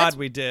 Thank God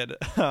we did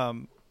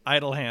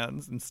Idle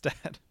Hands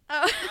instead.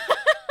 Oh.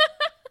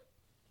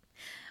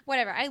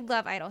 Whatever. I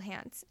love Idle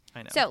Hands.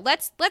 I know. So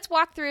let's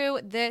walk through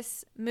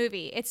this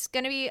movie. It's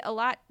going to be a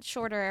lot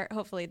shorter,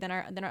 hopefully, than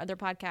our other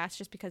podcasts,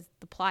 just because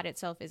the plot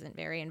itself isn't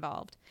very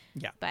involved.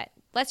 Yeah. But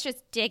let's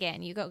just dig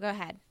in. You go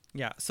ahead.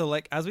 Yeah. So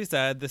like as we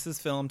said, this is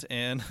filmed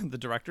in the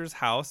director's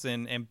house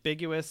in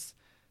ambiguous.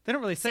 They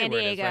don't really say San where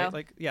it is, Diego. right?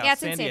 Like Yeah,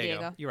 it's San in San Diego.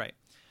 Diego. You're right.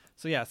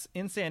 So yes,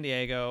 in San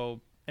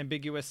Diego,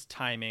 ambiguous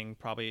timing,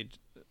 probably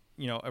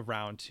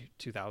around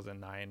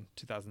 2009,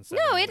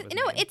 2007.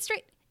 It's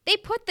straight. They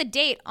put the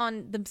date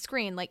on the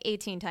screen like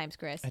 18 times,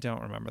 Chris. I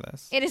don't remember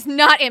this. It is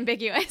not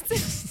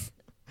ambiguous.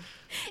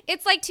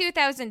 It's like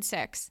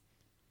 2006.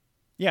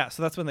 Yeah,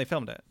 so that's when they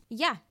filmed it.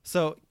 Yeah.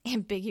 So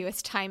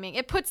ambiguous timing.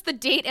 It puts the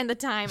date and the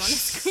time on the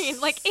screen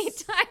like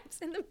 8 times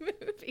in the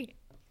movie.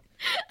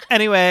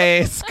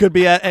 Anyways, could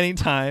be at any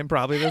time,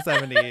 probably the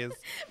 70s.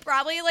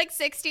 Probably like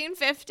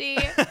 1650.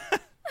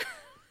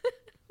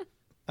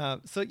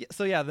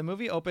 So yeah, the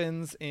movie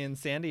opens in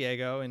San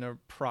Diego in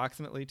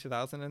approximately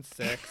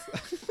 2006.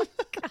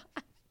 God.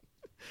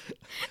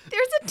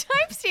 There's a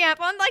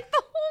timestamp on like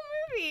the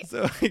whole movie.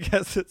 So I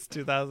guess it's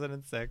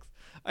 2006.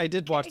 I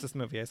did watch this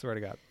movie, I swear to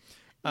God.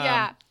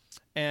 Yeah.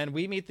 And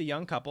we meet the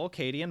young couple,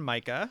 Katie and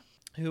Micah,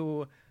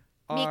 who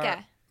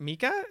are...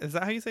 Mika? Is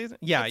that how you say his name?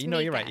 Yeah, it's you're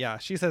Mika. right. Yeah,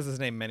 she says his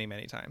name many,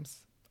 many times.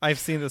 I've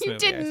seen this You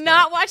movie. did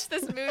not watch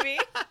this movie.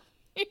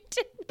 You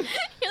did.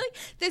 You're like,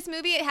 this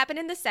movie, it happened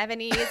in the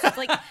 70s. It's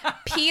like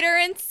Peter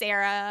and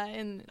Sarah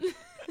and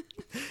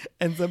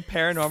some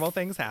paranormal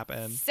things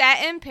happen.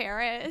 Set in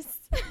Paris.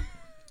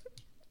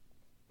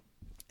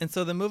 And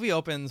so the movie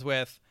opens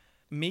with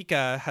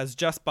Mika has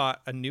just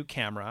bought a new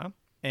camera,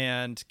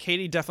 and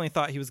Katie definitely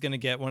thought he was going to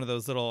get one of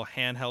those little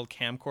handheld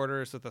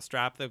camcorders with a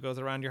strap that goes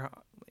around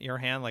your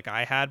hand like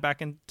I had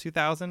back in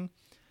 2000.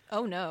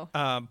 Oh, no.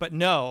 But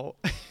no,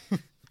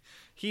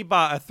 he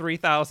bought a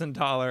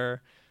 $3,000,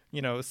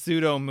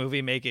 pseudo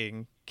movie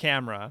making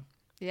camera.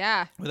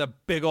 Yeah. With a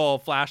big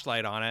old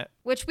flashlight on it.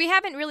 Which we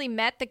haven't really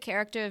met the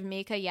character of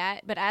Mika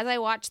yet, but as I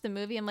watch the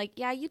movie, I'm like,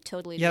 yeah, you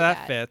totally do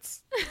that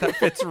fits. That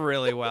fits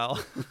really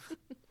well.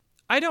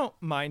 I don't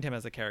mind him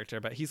as a character,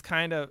 but he's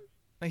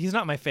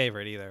not my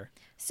favorite either.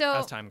 So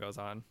as time goes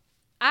on.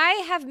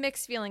 I have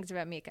mixed feelings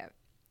about Mika.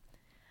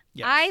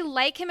 Yes. I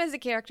like him as a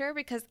character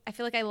because I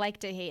feel like I like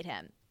to hate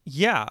him.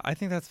 Yeah, I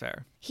think that's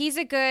fair. He's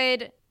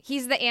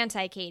the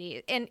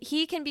anti-Katie, and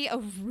he can be a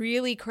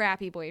really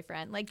crappy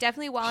boyfriend. Like,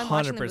 definitely while I'm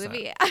watching the 100%.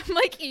 movie, I'm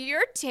like,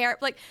 you're terrible.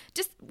 Like,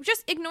 just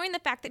ignoring the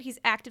fact that he's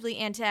actively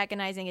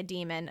antagonizing a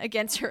demon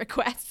against her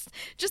requests.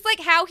 Just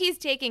like how he's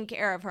taking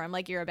care of her. I'm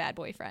like, you're a bad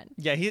boyfriend.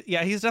 Yeah,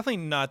 he's definitely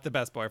not the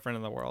best boyfriend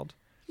in the world.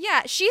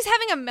 Yeah, she's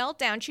having a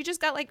meltdown. She just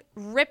got like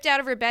ripped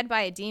out of her bed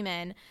by a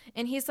demon,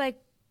 and he's like,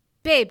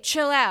 babe,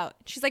 chill out.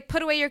 She's like,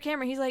 put away your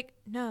camera. He's like,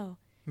 no.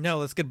 No,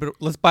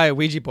 let's buy a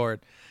Ouija board.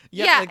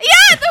 Yeah.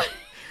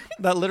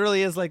 That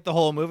literally is like the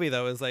whole movie,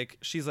 though, is like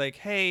she's like,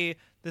 hey,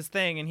 this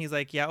thing. And he's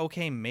like, yeah,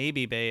 OK,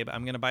 maybe, babe.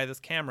 I'm going to buy this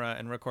camera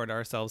and record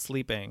ourselves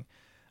sleeping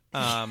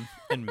and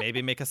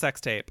maybe make a sex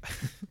tape.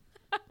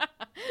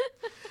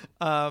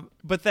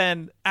 But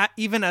then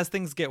even as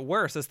things get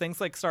worse, as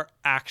things like start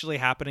actually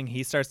happening,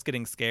 he starts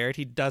getting scared.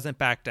 He doesn't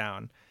back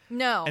down.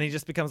 No. And he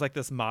just becomes like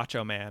this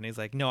macho man. He's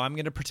like, no, I'm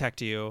going to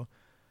protect you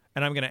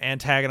and I'm going to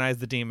antagonize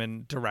the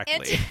demon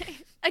directly.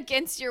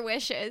 Against your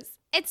wishes.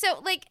 And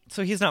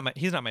so he's not my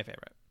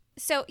favorite.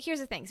 So here's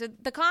the thing. So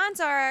the cons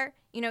are,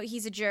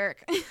 he's a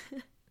jerk.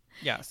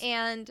 Yes.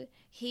 And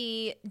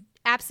he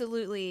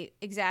absolutely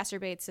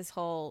exacerbates this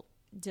whole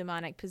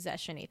demonic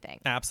possession-y thing.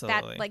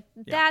 Absolutely.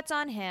 That's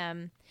on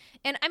him.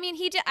 And I mean,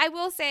 I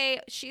will say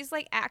she's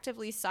like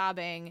actively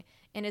sobbing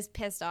and is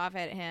pissed off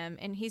at him,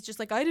 and he's just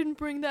like, I didn't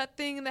bring that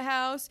thing in the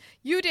house.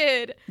 You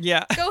did.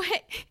 Yeah. Go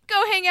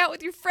hang out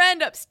with your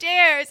friend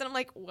upstairs. And I'm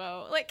like,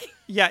 whoa. Like,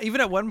 yeah,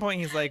 even at one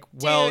point he's like,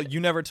 well, you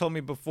never told me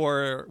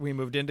before we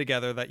moved in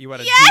together that you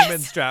had a demon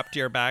strapped to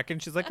your back.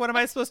 And she's like, what am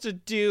I supposed to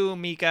do,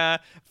 Mika?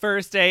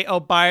 First day,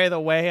 oh, by the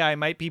way, I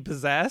might be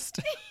possessed.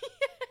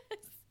 Yes.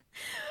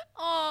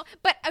 Oh,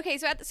 but okay,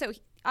 so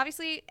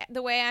obviously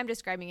the way I'm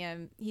describing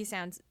him, he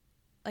sounds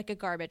like a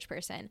garbage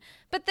person.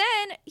 But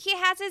then he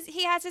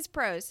has his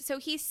pros. So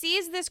he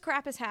sees this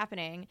crap is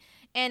happening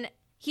and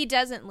he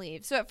doesn't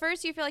leave. So at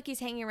first you feel like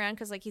he's hanging around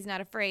because like he's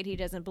not afraid. He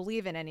doesn't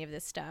believe in any of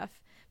this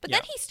stuff. But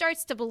then he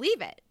starts to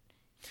believe it.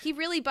 He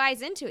really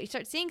buys into it. He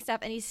starts seeing stuff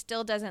and he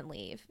still doesn't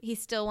leave. He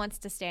still wants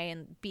to stay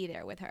and be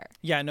there with her.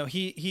 Yeah, no,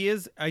 he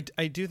is. I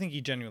do think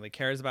he genuinely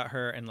cares about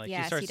her, and like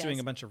he starts doing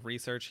a bunch of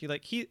research.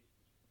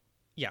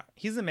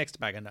 He's a mixed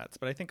bag of nuts,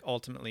 but I think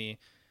ultimately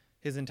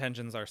his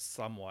intentions are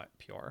somewhat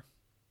pure.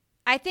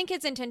 I think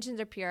his intentions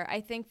are pure.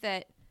 I think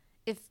that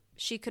if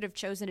she could have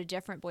chosen a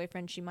different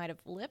boyfriend, she might have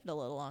lived a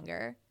little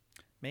longer.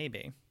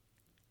 Maybe.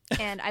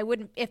 And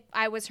if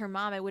I was her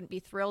mom, I wouldn't be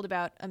thrilled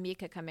about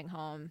Amika coming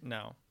home.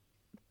 No.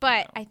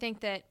 But I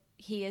think that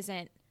he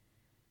isn't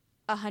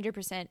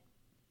 100%.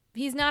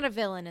 He's not a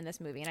villain in this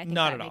movie, and I think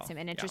that makes him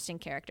an interesting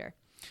character.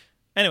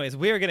 Anyways,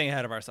 we are getting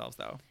ahead of ourselves,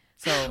 though.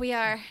 So we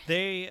are.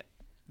 They're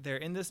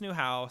in this new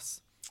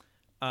house,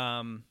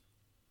 and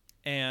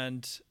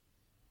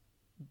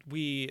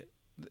we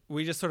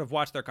just sort of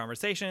watch their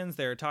conversations.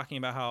 They're talking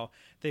about how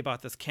they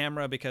bought this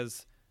camera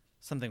because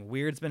something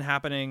weird's been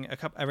happening.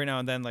 Every now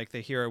and then, like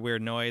they hear a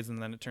weird noise,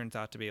 and then it turns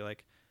out to be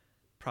like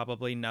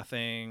probably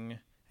nothing.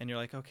 And you're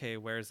like, okay,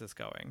 where is this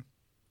going?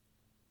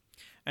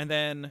 And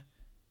then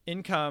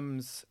in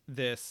comes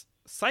this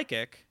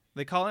psychic.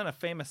 They call in a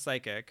famous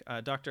psychic,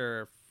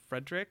 Dr.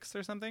 Fredericks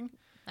or something.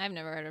 I've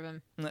never heard of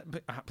him.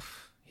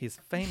 He's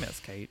famous,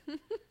 Kate.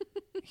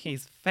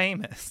 He's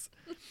famous.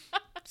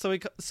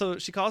 So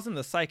she calls him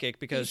the psychic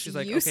because she's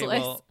like, useless. Okay,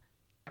 well,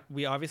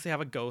 we obviously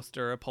have a ghost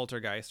or a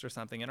poltergeist or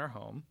something in our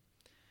home,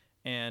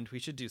 and we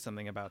should do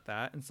something about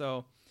that. And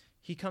so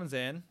he comes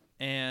in,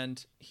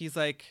 and he's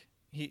like,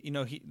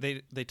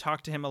 they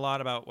talk to him a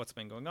lot about what's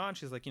been going on.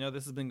 She's like,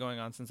 this has been going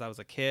on since I was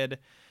a kid,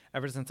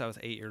 ever since I was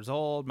 8 years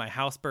old. My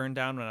house burned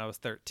down when I was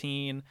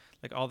 13.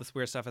 Like all this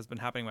weird stuff has been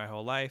happening my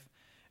whole life.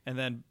 And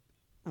then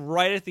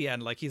right at the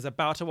end, like he's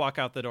about to walk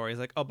out the door, he's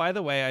like, oh, by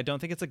the way, I don't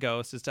think it's a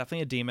ghost. It's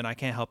definitely a demon. I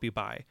can't help you.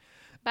 Bye.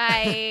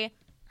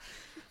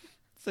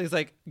 So he's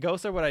like,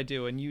 ghosts are what I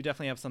do, and you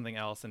definitely have something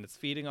else, and it's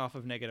feeding off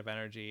of negative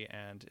energy,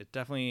 and it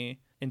definitely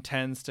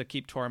intends to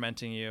keep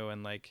tormenting you,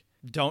 and like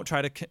don't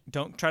try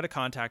to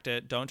contact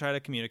it, don't try to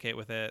communicate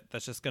with it.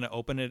 That's just going to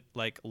open it,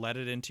 like let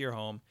it into your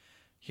home.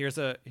 Here's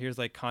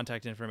like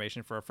contact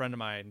information for a friend of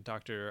mine,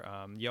 Dr.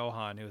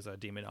 Johan, who's a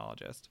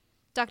demonologist.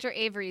 Dr.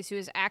 Avery's, who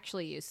is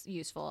actually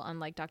useful,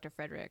 unlike Dr.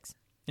 Fredericks.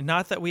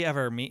 Not that we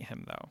ever meet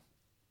him, though.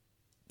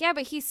 Yeah,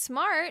 but he's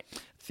smart.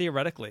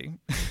 Theoretically.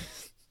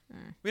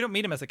 We don't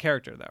meet him as a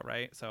character, though,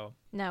 right? So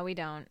no, we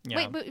don't. Yeah.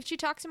 Wait, but she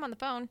talks to him on the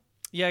phone.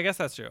 Yeah, I guess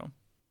that's true.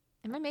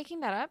 Am I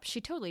making that up?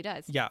 She totally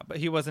does. Yeah, but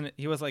he wasn't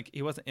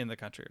in the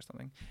country or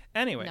something.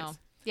 Anyways. No.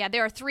 Yeah,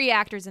 there are 3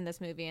 actors in this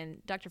movie,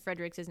 and Dr.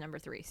 Fredericks is number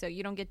 3, so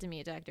you don't get to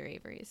meet Dr.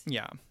 Avery's.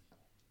 Yeah.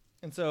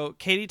 And so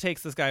Katie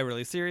takes this guy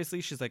really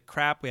seriously. She's like,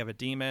 crap, we have a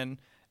demon.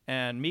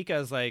 And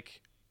Mika's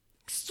like,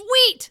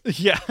 sweet!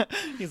 Yeah.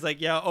 He's like,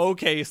 yeah,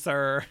 okay,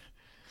 sir.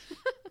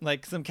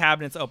 Like some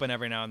cabinets open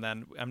every now and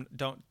then.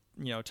 Don't,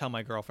 tell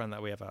my girlfriend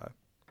that we have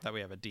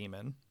a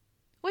demon.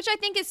 Which I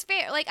think is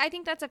fair. Like, I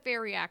think that's a fair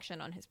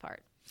reaction on his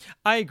part.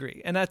 I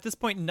agree. And at this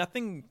point,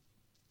 nothing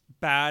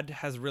bad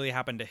has really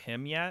happened to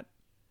him yet.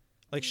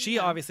 Like, she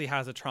obviously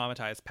has a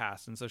traumatized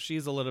past, and so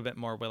she's a little bit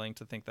more willing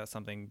to think that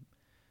something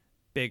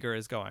bigger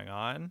is going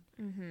on.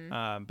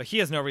 Mm-hmm. But he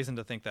has no reason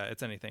to think that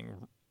it's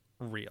anything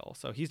real.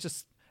 So he's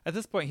just, at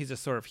this point, he's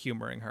just sort of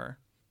humoring her.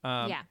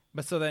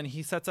 But so then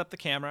he sets up the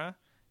camera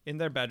in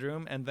their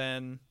bedroom, and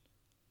then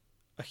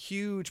a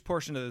huge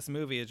portion of this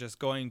movie is just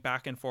going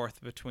back and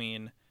forth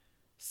between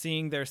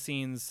seeing their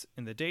scenes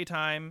in the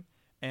daytime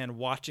and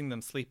watching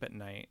them sleep at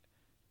night.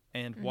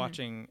 And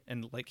watching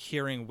and like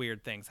hearing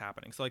weird things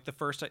happening. So like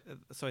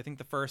I think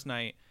the first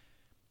night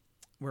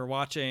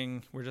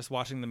we're just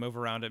watching them move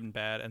around in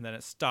bed, and then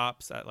it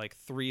stops at like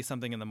 3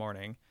 something in the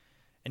morning.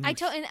 And I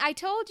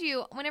told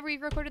you whenever we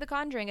recorded The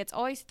Conjuring, it's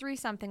always 3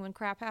 something when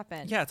crap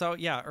happens. Yeah, it's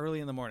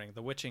early in the morning,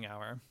 the witching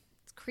hour.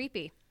 It's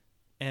creepy.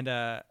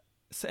 And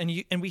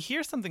we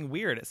hear something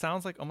weird. It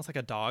sounds like almost like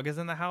a dog is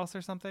in the house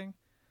or something.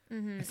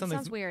 Mm-hmm. It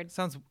sounds weird.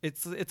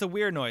 It's a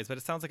weird noise, but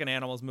it sounds like an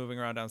animal's moving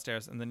around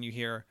downstairs, and then you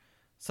hear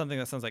something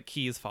that sounds like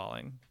keys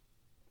falling.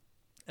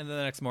 And then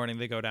the next morning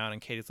they go down, and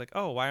Katie's like,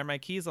 oh, why are my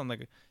keys on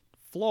the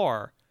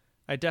floor?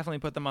 I definitely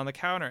put them on the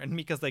counter. And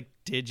Mika's like,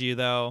 did you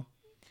though?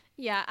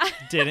 Yeah.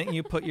 Didn't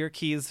you put your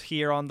keys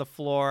here on the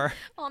floor?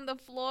 On the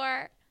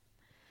floor.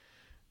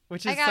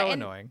 Which is so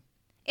annoying.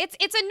 It's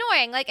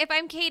annoying. Like, if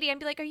I'm Katie, I'd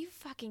be like, are you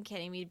fucking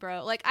kidding me,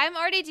 bro? Like, I'm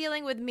already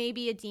dealing with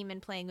maybe a demon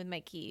playing with my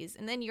keys,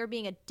 and then you're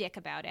being a dick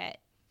about it.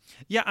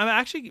 Yeah, I'm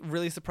actually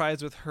really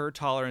surprised with her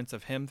tolerance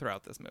of him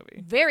throughout this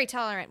movie. Very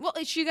tolerant. Well,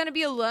 is she going to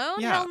be alone?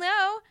 Yeah. Hell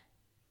no.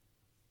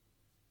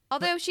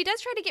 Although she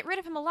does try to get rid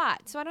of him a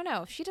lot, so I don't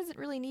know. She doesn't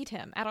really need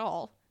him at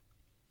all.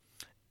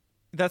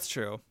 That's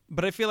true.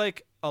 But I feel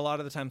like a lot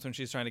of the times when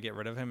she's trying to get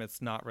rid of him,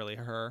 it's not really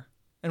her.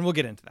 And we'll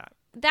get into that.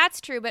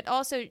 That's true, but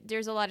also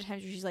there's a lot of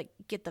times where she's like,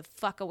 get the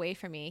fuck away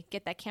from me.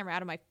 Get that camera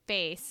out of my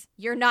face.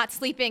 You're not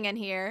sleeping in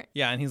here.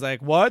 Yeah, and he's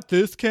like, what?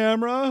 This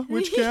camera?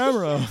 Which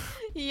camera?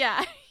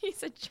 Yeah,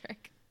 he's a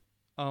jerk.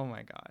 Oh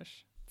my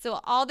gosh. So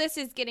all this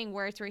is getting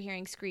worse. We're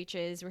hearing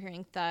screeches. We're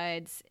hearing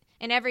thuds.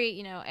 And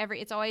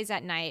it's always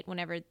at night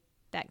whenever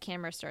that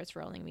camera starts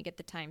rolling. We get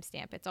the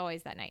timestamp. It's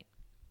always that night.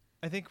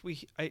 I think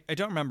I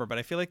don't remember, but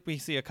I feel like we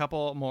see a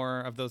couple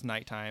more of those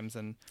night times.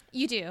 And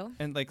you do.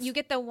 And like you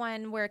get the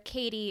one where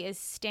Katie is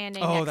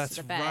standing next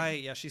to the bed. Oh, that's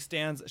right. Yeah,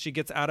 she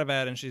gets out of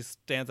bed and she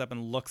stands up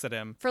and looks at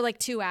him. For like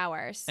 2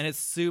 hours. And it's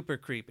super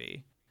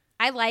creepy.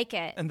 I like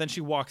it. And then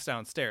she walks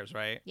downstairs,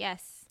 right?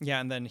 Yes.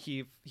 Yeah, and then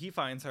he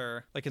finds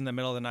her like in the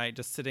middle of the night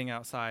just sitting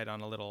outside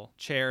on a little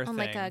chair thing.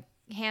 Like a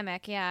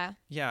hammock, yeah.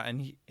 Yeah,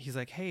 and he's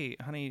like, hey,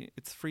 honey,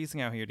 it's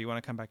freezing out here. Do you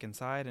want to come back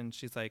inside? And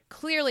she's like...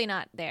 Clearly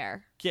not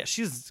there. Yeah,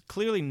 she's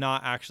clearly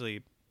not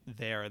actually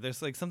there.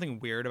 There's like something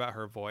weird about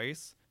her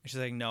voice. And she's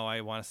like, no,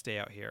 I want to stay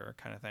out here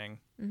kind of thing.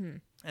 Mm-hmm.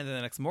 And then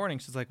the next morning,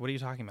 she's like, what are you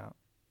talking about?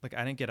 Like,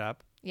 I didn't get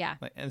up. Yeah.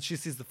 Like, and she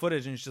sees the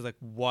footage and she's like,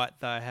 what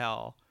the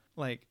hell?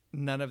 Like,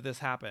 none of this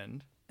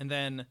happened. And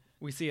then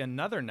we see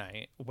another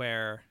night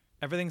where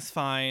everything's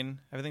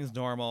fine. Everything's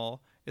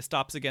normal. It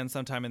stops again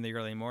sometime in the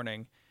early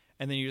morning.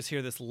 And then you just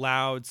hear this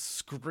loud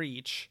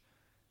screech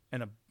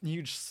and a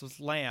huge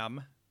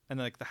slam. And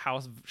then, like, the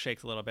house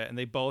shakes a little bit. And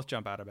they both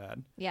jump out of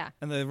bed. Yeah.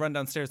 And they run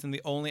downstairs. And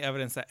the only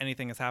evidence that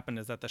anything has happened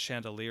is that the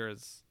chandelier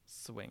is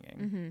swinging.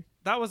 Mm-hmm.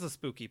 That was the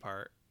spooky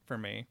part for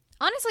me.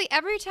 Honestly,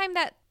 every time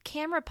that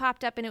camera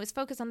popped up and it was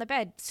focused on the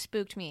bed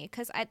spooked me.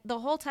 Because the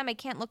whole time I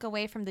can't look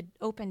away from the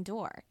open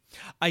door.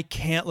 I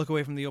can't look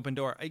away from the open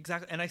door.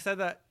 Exactly. And I said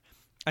that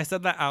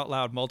out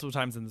loud multiple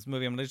times in this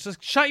movie. I'm like,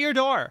 just shut your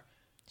door.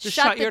 Just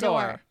shut your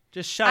door.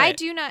 Just shut it.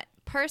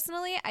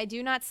 I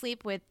do not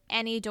sleep with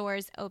any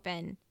doors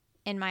open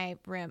in my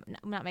room.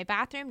 Not my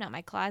bathroom, not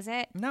my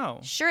closet. No.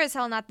 Sure as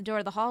hell not the door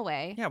to the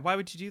hallway. Yeah, why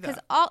would you do that?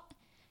 Because I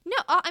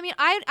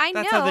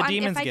that's know how the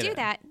demons if I get do in.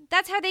 that,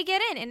 that's how they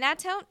get in. And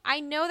that's how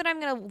I know that I'm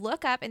going to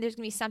look up and there's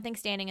going to be something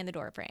standing in the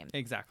door frame.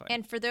 Exactly.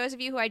 And for those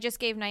of you who I just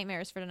gave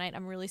nightmares for tonight,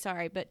 I'm really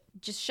sorry, but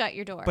just shut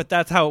your door. But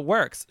that's how it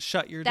works.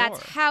 Shut your door.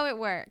 That's how it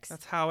works.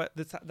 That's how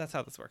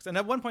this works. And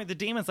at one point, the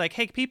demon's like,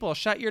 hey, people,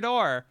 shut your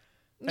door.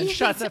 And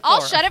shuts it for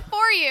I'll her. shut it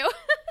for you.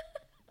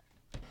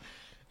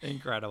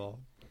 Incredible.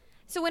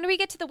 So when do we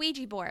get to the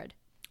Ouija board?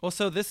 Well,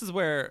 so this is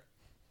where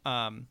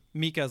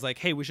Mika's like,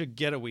 hey, we should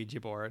get a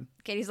Ouija board.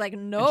 Katie's like,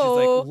 no.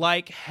 And she's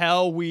like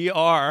hell we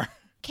are.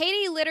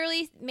 Katie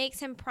literally makes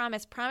him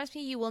promise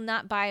me you will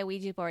not buy a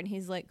Ouija board. And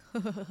he's like,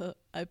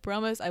 I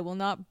promise I will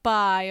not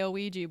buy a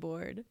Ouija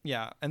board.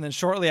 Yeah. And then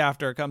shortly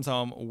after comes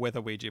home with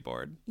a Ouija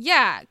board.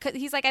 Yeah. 'Cause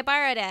he's like, I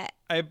borrowed it.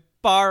 I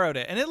borrowed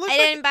it. And it looks I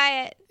didn't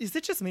buy it. Is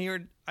it just me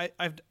or I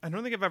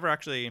don't think I've ever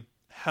actually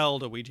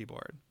held a Ouija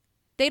board.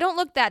 They don't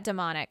look that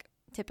demonic,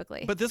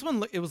 typically. But this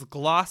one, it was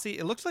glossy.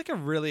 It looks like a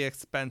really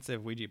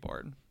expensive Ouija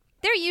board.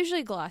 They're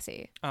usually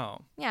glossy. Oh.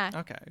 Yeah.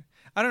 Okay.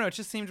 I don't know. It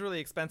just seemed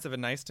really expensive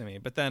and nice to me.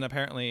 But then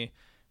apparently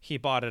he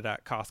bought it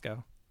at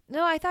Costco.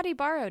 No, I thought he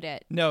borrowed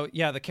it. No,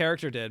 yeah, the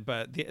character did.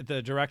 But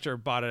the director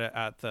bought it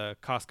at the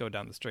Costco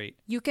down the street.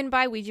 You can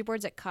buy Ouija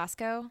boards at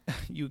Costco?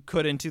 You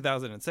could in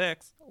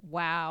 2006.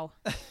 Wow.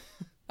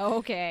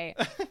 Okay.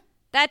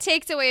 That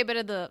takes away a bit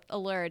of the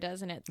allure,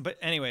 doesn't it? But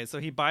anyway, so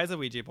he buys a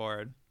Ouija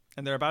board.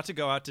 And they're about to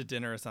go out to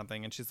dinner or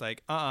something. And she's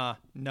like,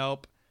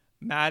 nope.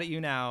 Mad at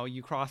you now.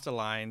 You crossed a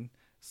line.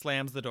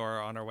 Slams the door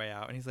on her way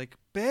out. And he's like,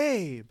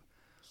 babe.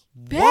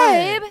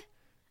 Babe? What?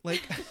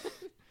 Like.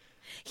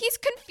 He's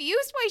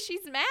confused why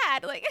she's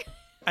mad. Like,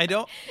 I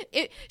don't.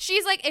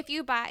 She's like, if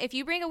you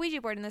bring a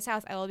Ouija board in this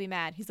house, I will be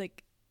mad. He's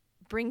like,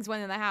 brings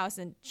one in the house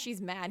and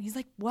she's mad. He's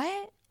like,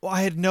 what? Well,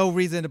 I had no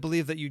reason to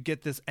believe that you'd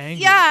get this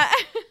angry. Yeah.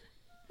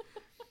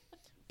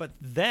 But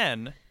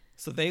then.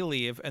 So they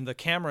leave, and the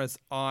camera's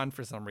on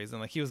for some reason.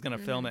 Like, he was going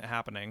to film it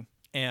happening.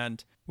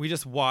 And we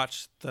just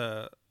watched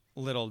the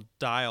little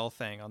dial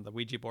thing on the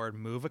Ouija board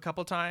move a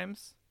couple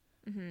times.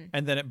 Mm-hmm.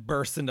 And then it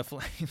bursts into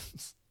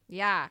flames.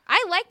 Yeah.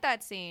 I like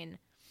that scene.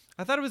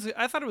 I thought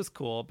it was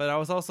cool, but I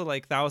was also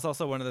like, that was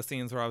also one of the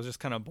scenes where I was just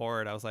kind of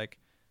bored. I was like,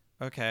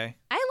 okay.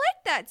 I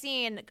like that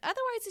scene.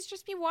 Otherwise, it's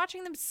just me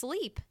watching them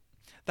sleep.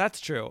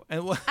 That's true.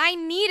 And I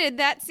needed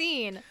that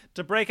scene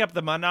to break up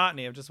the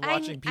monotony of just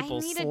watching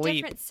people sleep. I need a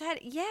different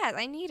set. Yeah,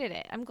 I needed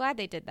it. I'm glad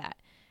they did that.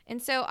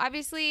 And so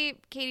obviously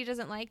Katie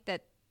doesn't like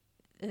that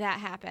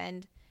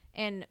happened.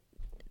 And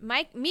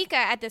Mika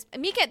at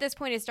this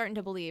point is starting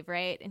to believe,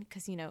 right? And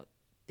because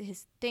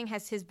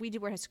his Ouija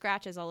board has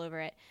scratches all over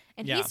it,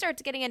 and he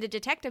starts getting into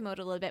detective mode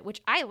a little bit,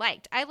 which I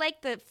liked. I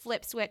liked the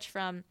flip switch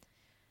from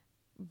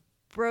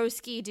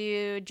broski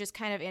dude just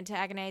kind of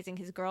antagonizing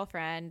his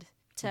girlfriend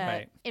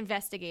to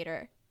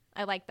investigator.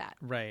 I like that.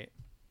 Right.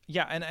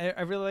 Yeah, and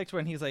I really liked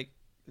when he's like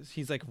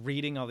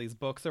reading all these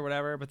books or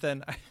whatever, but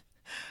then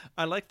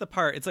I like the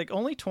part, it's like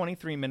only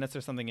 23 minutes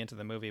or something into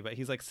the movie, but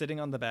he's like sitting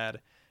on the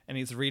bed and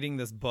he's reading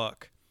this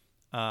book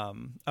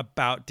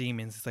about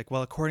demons. He's like,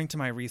 well, according to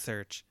my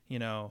research, you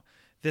know,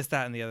 this,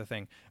 that, and the other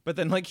thing. But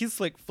then like he's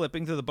like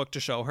flipping through the book to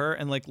show her,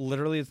 and like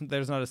literally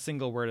there's not a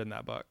single word in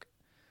that book.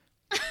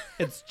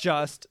 It's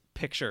just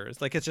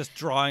pictures. Like it's just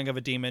drawing of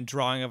a demon,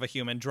 drawing of a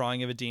human,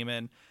 drawing of a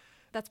demon.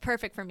 That's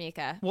perfect for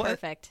Mika. Well,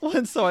 perfect. Well,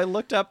 and so I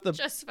looked up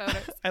just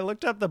photos. I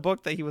looked up the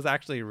book that he was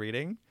actually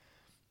reading,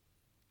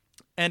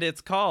 and it's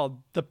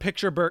called The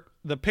Picture Book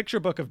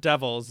of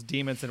Devils,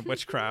 Demons, and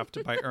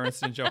Witchcraft by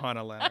Ernst and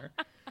Johanna Lenner.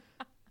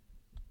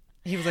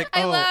 He was like,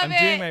 "Oh, I'm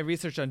doing my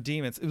research on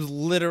demons." It was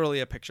literally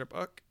a picture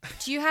book.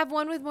 Do you have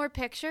one with more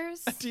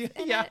pictures?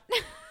 Yeah.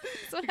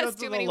 This one he has goes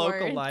too to many the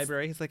local words.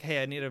 library. He's like,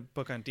 "Hey, I need a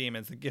book on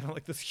demons," and give him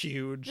like this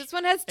huge. This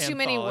one has too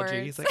many anthology.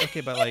 words. He's like,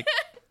 "Okay, but like,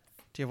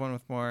 do you have one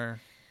with more,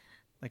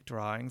 like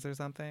drawings or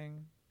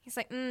something?" He's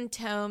like,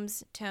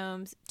 tomes.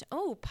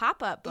 Oh,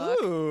 pop-up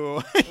book. Ooh.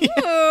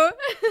 Ooh.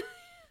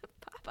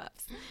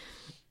 Pop-ups.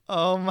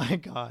 Oh my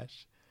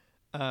gosh.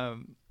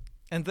 And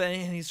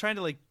then he's trying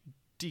to like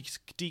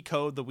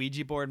decode the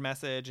Ouija board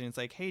message, and it's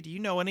like, hey, do you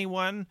know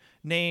anyone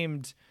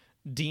named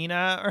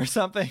Dina or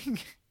something?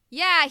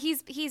 Yeah,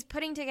 he's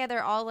putting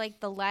together all like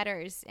the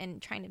letters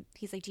and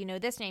he's like, do you know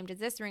this name? Does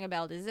this ring a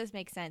bell? Does this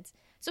make sense?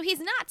 So he's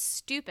not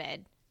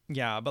stupid.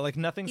 Yeah, but like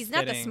nothing's He's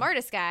fitting. not the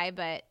smartest guy,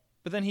 but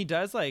then he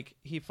does, like,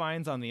 he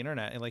finds on the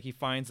internet, and like he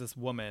finds this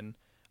woman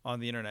on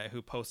the internet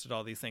who posted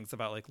all these things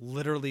about like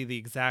literally the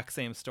exact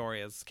same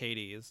story as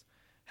Katie's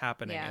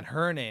happening, and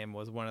her name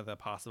was one of the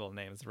possible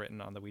names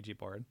written on the Ouija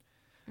board.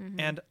 Mm-hmm.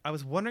 And I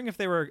was wondering if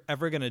they were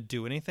ever going to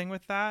do anything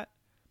with that.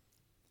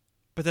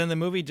 But then the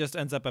movie just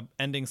ends up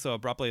ending so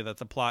abruptly that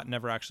the plot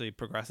never actually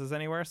progresses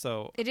anywhere.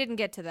 So it didn't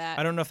get to that.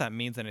 I don't know if that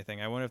means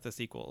anything. I wonder if the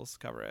sequels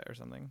cover it or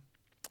something.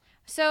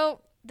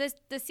 So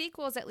the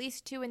sequels, at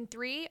least 2 and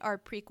 3, are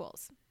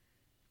prequels.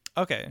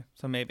 Okay,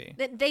 so maybe.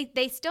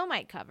 They still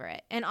might cover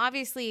it. And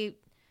obviously,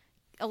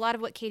 a lot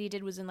of what Katie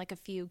did was in like a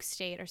fugue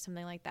state or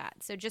something like that.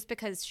 So just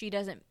because she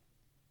doesn't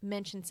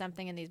mention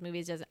something in these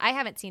movies doesn't... I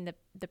haven't seen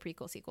the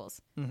prequel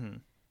sequels. Mm-hmm.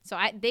 So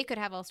they could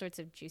have all sorts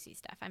of juicy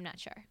stuff. I'm not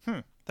sure.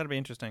 That'd be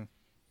interesting.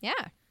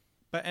 Yeah.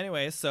 But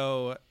anyway,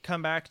 so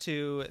come back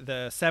to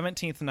the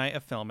 17th night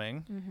of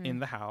filming in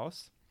the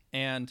house.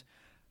 And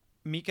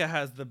Mika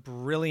has the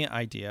brilliant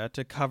idea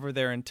to cover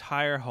their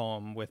entire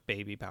home with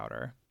baby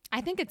powder.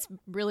 I think it's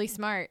really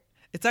smart.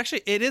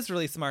 It is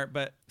really smart.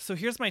 But so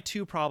here's my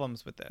 2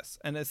 problems with this.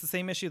 And it's the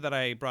same issue that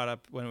I brought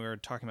up when we were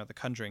talking about The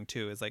Conjuring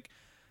 2 is like,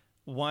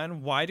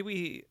 1, why do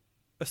we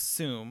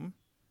assume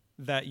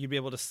that you'd be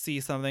able to see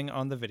something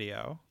on the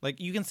video?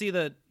 Like you can see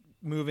the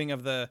moving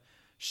of the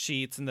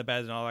sheets and the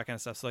bed and all that kind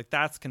of stuff. So like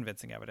that's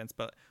convincing evidence.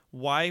 But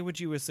why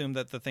would you assume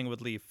that the thing would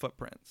leave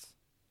footprints?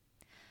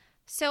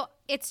 So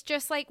it's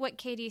just like what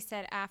Katie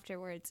said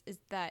afterwards, is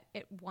that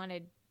it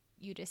wanted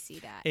you to see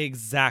that.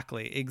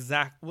 Exactly.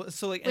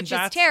 So like, which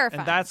is terrifying.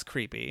 And that's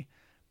creepy.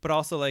 But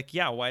also like,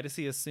 yeah, why does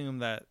he assume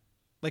that?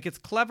 Like it's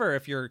clever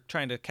if you're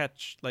trying to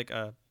catch like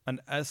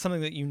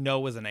something that you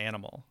know is an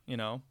animal, you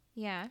know?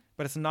 Yeah.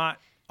 But it's not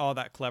all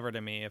that clever to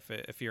me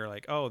if you're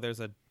like, oh, there's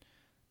a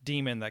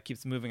demon that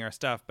keeps moving our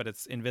stuff, but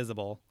it's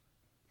invisible.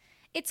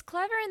 It's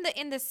clever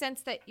in the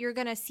sense that you're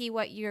going to see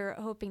what you're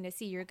hoping to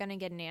see. You're going to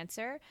get an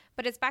answer.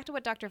 But it's back to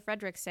what Dr.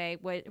 Frederick say,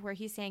 where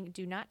he's saying,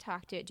 do not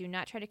talk to it. Do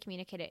not try to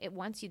communicate it. It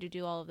wants you to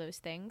do all of those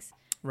things.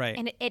 Right.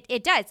 And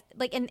it does.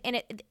 Like, and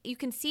you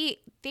can see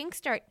things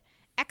start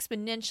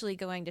exponentially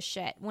going to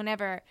shit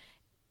whenever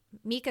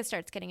Mika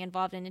starts getting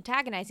involved in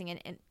antagonizing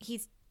it. And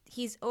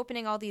he's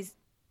opening all these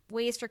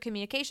ways for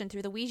communication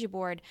through the Ouija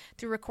board,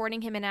 through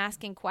recording him and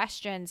asking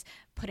questions,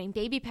 putting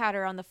baby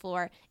powder on the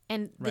floor,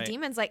 and the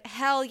demon's like,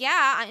 hell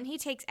yeah, and he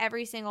takes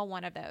every single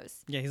one of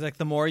those. Yeah, he's like,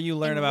 the more you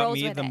learn about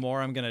me, the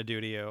more I'm gonna do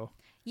to you.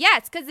 Yeah,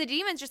 it's because the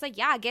demon's just like,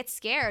 yeah, get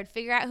scared,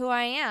 figure out who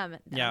I am.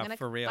 Yeah, I'm gonna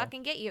for real.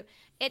 fucking get you.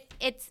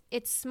 It's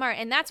smart,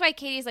 and that's why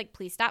Katie's like,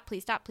 please stop,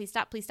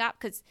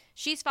 because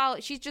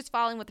she's just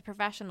following what the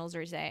professionals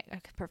are saying.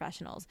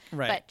 Professionals,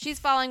 right? But she's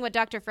following what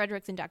Dr.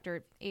 Fredericks and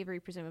Dr. Avery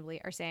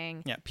presumably are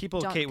saying. Yeah,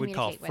 people Kate would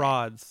call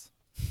frauds.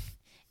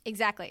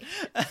 Exactly,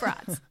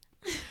 frauds.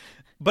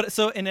 But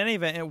so in any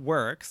event, it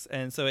works,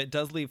 and so it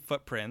does leave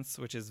footprints,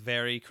 which is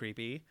very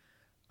creepy.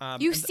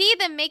 You see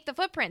them make the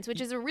footprints, which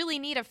is a really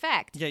neat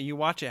effect. Yeah, you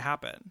watch it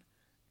happen.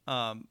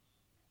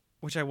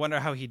 Which I wonder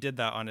how he did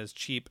that on his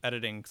cheap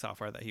editing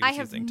software that he was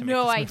using to make this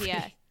movie. I have no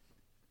idea.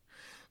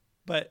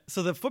 But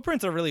so the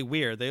footprints are really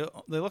weird. They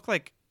look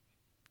like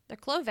they're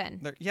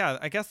cloven. Yeah,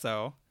 I guess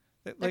so.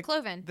 They're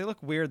cloven. They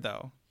look weird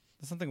though.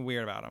 There's something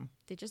weird about them.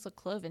 They just look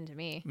cloven to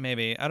me.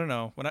 Maybe, I don't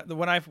know.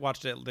 When I've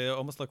watched it, they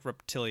almost look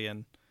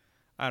reptilian.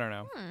 I don't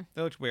know.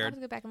 They looked weird. I'll have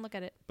to go back and look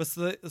at it. But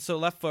so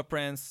left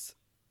footprints,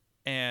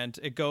 and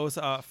it goes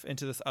off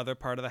into this other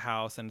part of the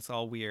house, and it's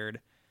all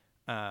weird.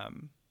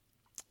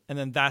 And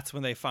then that's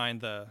when they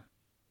find the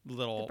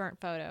little burnt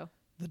photo.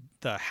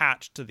 The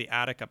hatch to the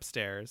attic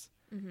upstairs.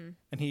 Mm-hmm.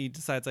 And he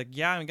decides like,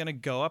 yeah, I'm going to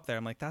go up there.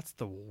 I'm like, that's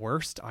the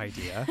worst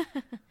idea.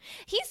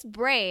 He's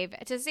brave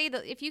to say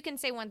that. If you can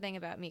say one thing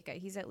about Mika,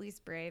 he's at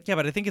least brave. Yeah,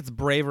 but I think it's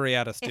bravery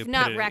out of stupidity. If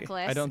not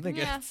reckless. I don't think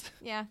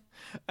Yeah.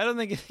 I don't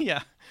think,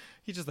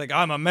 He's just like,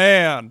 I'm a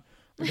man.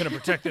 I'm going to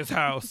protect this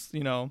house,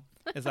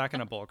 Is that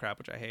kind of bull crap,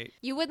 which I hate.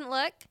 You wouldn't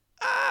look?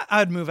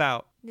 I'd move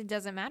out. It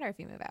doesn't matter if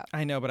you move out.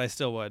 I know, but I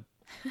still would.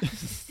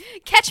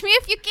 Catch me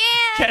if you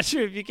can. Catch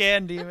me if you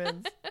can,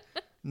 demons.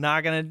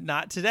 Not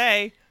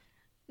today.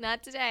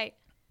 Not today.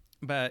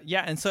 But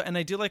yeah, and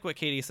I do like what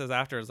Katie says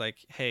after is like,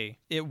 hey,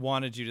 it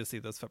wanted you to see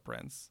those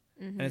footprints.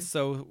 Mm-hmm. And it's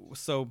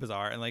so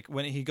bizarre. And like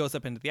when he goes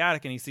up into the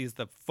attic and he sees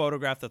the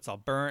photograph that's all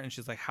burnt, and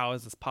she's like, how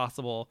is this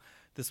possible?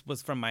 This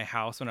was from my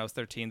house when I was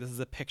 13. This is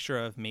a picture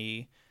of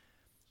me.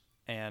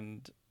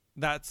 And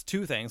that's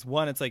two things.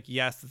 One, it's like,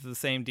 yes, this is the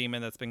same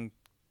demon that's been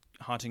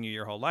haunting you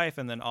your whole life.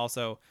 And then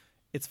also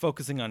it's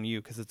focusing on you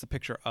because it's a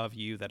picture of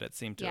you that it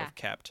seemed to have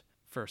kept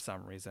for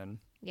some reason.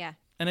 Yeah.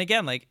 And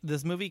again, like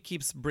this movie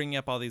keeps bringing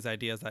up all these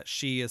ideas that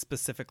she is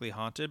specifically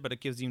haunted, but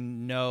it gives you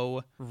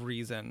no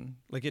reason.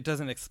 Like it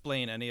doesn't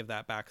explain any of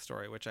that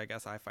backstory, which I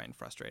guess I find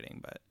frustrating,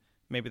 but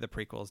maybe the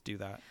prequels do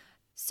that.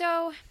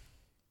 So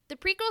the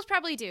prequels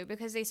probably do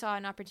because they saw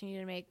an opportunity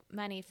to make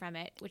money from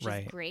it, which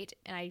is great.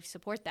 And I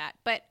support that.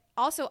 But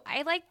also,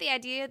 I like the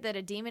idea that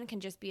a demon can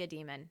just be a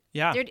demon.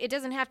 Yeah. It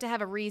doesn't have to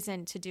have a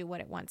reason to do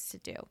what it wants to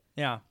do.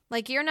 Yeah.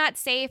 Like you're not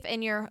safe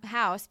in your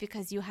house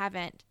because you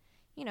haven't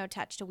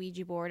touched a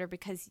Ouija board or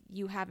because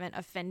you haven't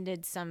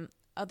offended some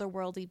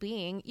otherworldly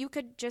being. You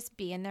could just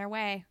be in their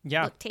way.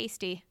 Yeah. Look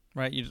tasty.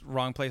 Right.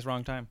 Wrong place,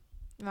 wrong time.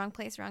 Wrong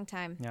place, wrong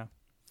time. Yeah.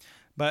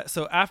 But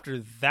so after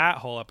that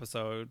whole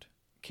episode,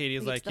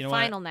 Katie's like, you know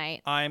what? Final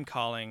night. I'm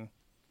calling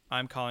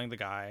the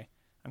guy.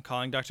 I'm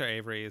calling Dr.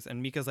 Avery's.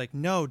 And Mika's like,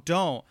 no,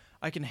 don't.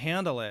 I can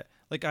handle it.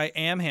 Like I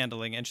am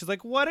handling it. And she's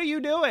like, what are you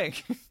doing?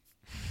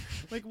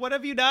 Like, what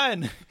have you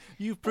done?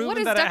 You've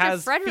proven that Dr. it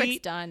has Frederick's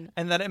feet done?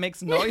 And that it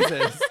makes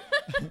noises.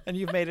 And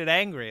you've made it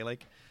angry.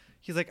 Like,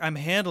 he's like, I'm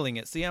handling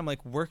it. See, I'm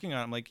like working on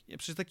it. I'm like,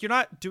 she's like, you're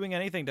not doing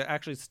anything to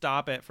actually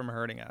stop it from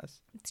hurting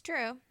us. It's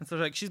true. And so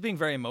like, she's being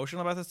very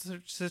emotional about this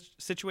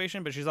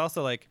situation, but she's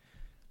also like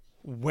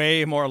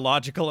way more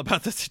logical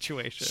about the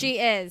situation. She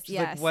is. She's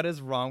yes. like, what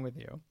is wrong with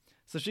you?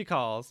 So she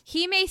calls.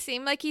 He may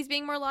seem like he's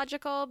being more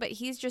logical, but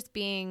he's just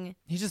being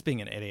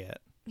an idiot.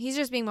 He's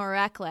just being more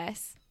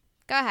reckless.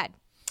 Go ahead.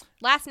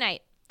 Last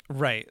night.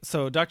 Right.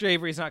 So Dr.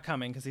 Avery's not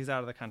coming because he's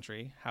out of the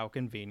country. How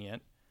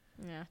convenient.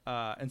 Yeah.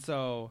 And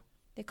so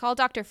they call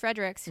Dr.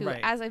 Fredericks, who,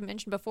 as I've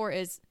mentioned before,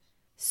 is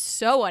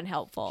so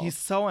unhelpful. He's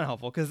so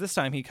unhelpful because this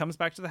time he comes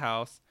back to the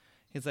house.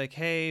 He's like,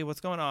 hey, what's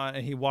going on?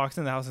 And he walks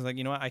in the house and he's like,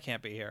 you know what? I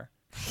can't be here.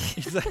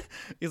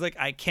 he's like,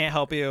 I can't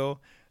help you.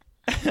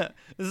 This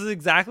is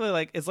exactly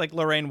like, it's like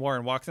Lorraine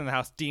Warren walks in the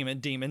house,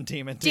 demon. Can't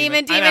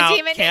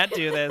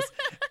do this.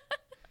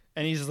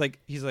 And he's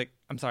like,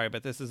 I'm sorry,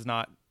 but this is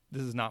not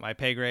my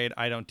pay grade.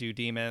 I don't do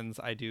demons.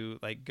 I do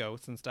like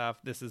ghosts and stuff.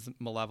 This is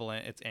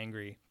malevolent. It's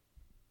angry.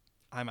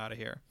 I'm out of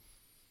here.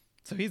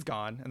 So he's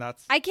gone, and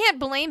I can't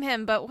blame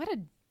him, but what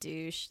a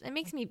douche. It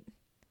makes me,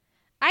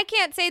 I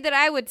can't say that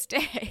I would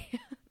stay,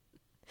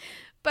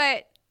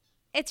 but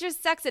it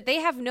just sucks that they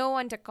have no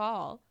one to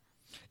call.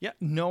 Yeah.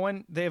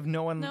 They have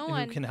no one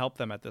who can help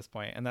them at this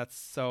point. And that's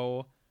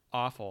so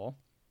awful.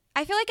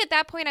 I feel like at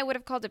that point I would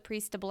have called a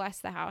priest to bless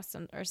the house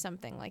or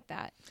something like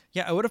that.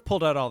 Yeah. I would have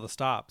pulled out all the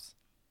stops.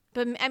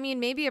 But I mean,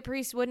 maybe a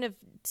priest wouldn't have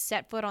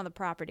set foot on the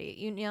property.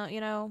 You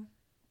know.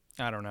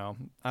 I don't know.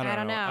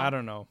 I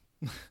don't know.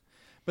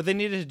 But they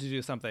needed to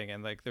do something,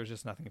 and like there's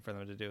just nothing for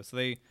them to do. So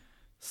they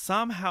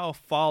somehow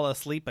fall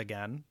asleep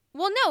again.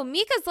 Well, no,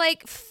 Mika's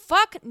like,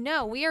 fuck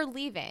no, we are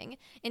leaving.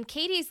 And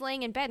Katie's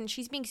laying in bed, and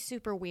she's being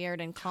super weird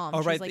and calm.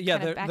 Oh, right. She's like, yeah,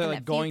 kind of they're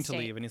like going to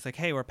leave. And he's like,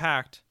 hey, we're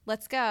packed.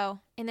 Let's go.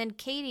 And then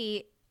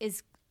Katie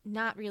is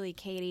not really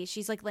Katie.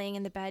 She's like laying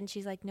in the bed, and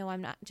she's like, no,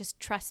 I'm not.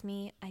 Just trust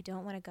me. I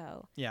don't want to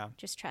go. Yeah.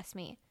 Just trust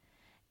me.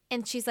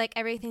 And she's like,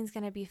 everything's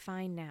going to be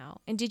fine now.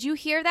 And did you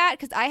hear that?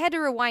 Because I had to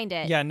rewind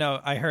it. Yeah, no,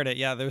 I heard it.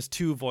 Yeah, there's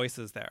two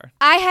voices there.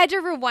 I had to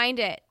rewind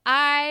it.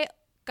 I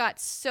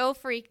got so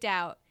freaked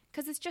out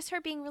because it's just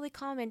her being really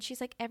calm. And she's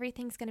like,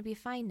 everything's going to be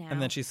fine now.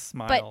 And then she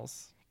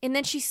smiles. And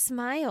then she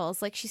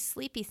smiles, like she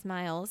sleepy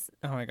smiles.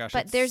 Oh my gosh.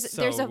 But there's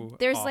awful.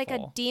 like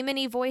a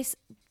demon-y voice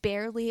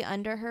barely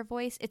under her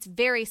voice. It's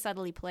very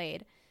subtly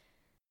played.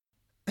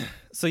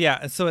 So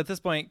yeah, so at this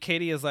point,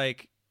 Katie is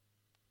like,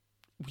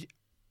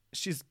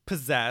 she's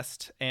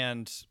possessed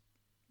and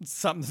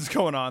something's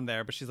going on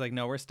there, but she's like,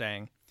 no, we're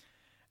staying.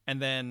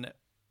 And then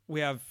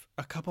we have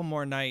a couple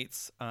more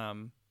nights.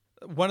 One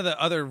of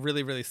the other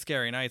really, really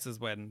scary nights is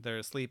when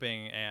they're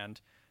sleeping and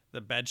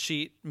the bed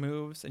sheet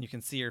moves and you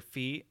can see your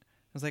feet.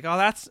 I was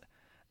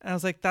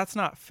like, that's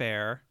not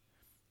fair,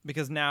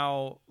 because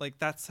now like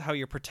that's how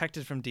you're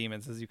protected from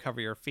demons, is you cover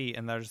your feet.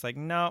 And they're just like,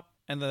 nope.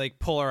 And they like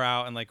pull her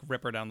out and like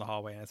rip her down the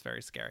hallway, and it's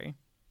very scary.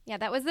 Yeah,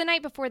 that was the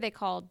night before they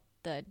called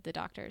the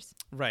doctors.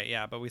 Right,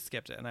 yeah, but we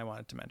skipped it, and I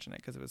wanted to mention it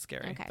because it was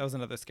scary. Okay. That was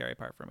another scary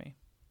part for me.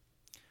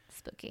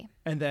 Spooky.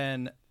 And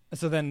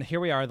then here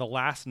we are the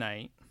last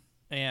night,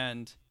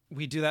 and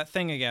we do that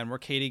thing again where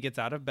Katie gets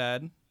out of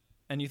bed,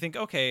 and you think,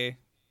 okay,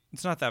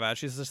 it's not that bad.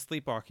 She's just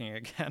sleepwalking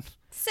again.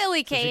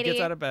 Silly Katie. So she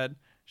gets out of bed.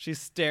 She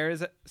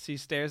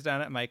stares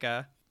down at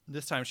Micah.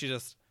 This time she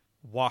just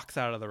walks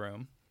out of the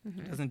room.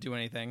 Doesn't do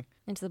anything.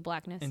 Into the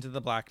blackness.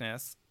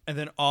 And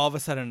then all of a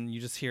sudden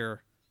you just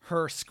hear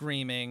her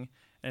screaming,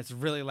 and it's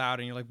really loud,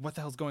 and you're like, what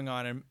the hell's going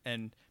on?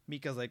 And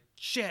Mika's like,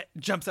 shit,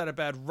 jumps out of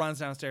bed, runs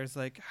downstairs,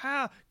 like,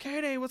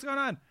 Katie, what's going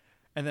on?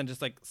 And then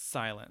just like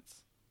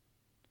silence.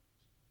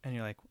 And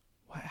you're like,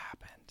 what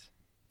happened?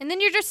 And then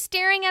you're just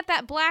staring at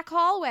that black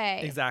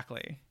hallway.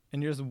 Exactly.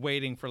 And you're just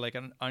waiting for like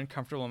an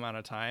uncomfortable amount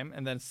of time.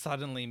 And then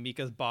suddenly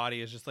Mika's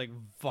body is just like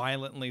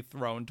violently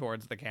thrown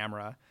towards the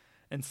camera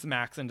and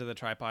smacks into the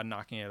tripod,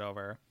 knocking it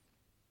over.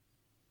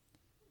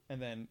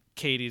 And then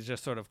Katie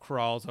just sort of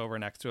crawls over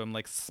next to him,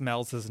 like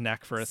smells his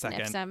neck for a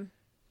second. Him.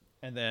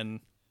 And then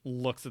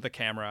looks at the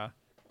camera.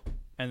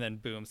 And then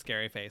boom,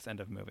 scary face, end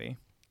of movie.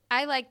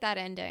 I like that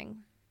ending.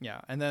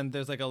 Yeah, and then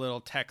there's like a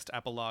little text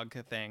epilogue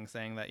thing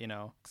saying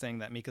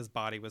that Mika's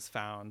body was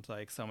found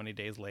like so many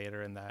days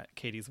later, and that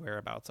Katie's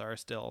whereabouts are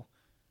still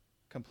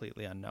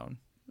completely unknown.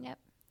 Yep,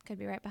 could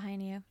be right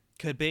behind you.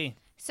 Could be.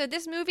 So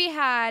this movie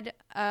had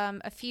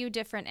a few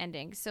different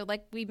endings. So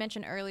like we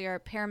mentioned earlier,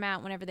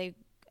 Paramount, whenever they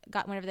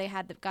got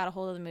a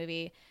hold of the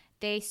movie,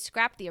 they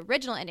scrapped the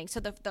original ending. So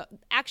the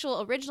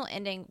actual original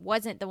ending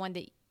wasn't the one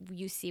that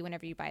you see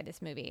whenever you buy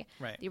this movie.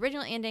 Right. The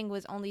original ending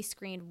was only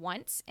screened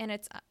once, and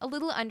it's a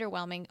little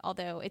underwhelming,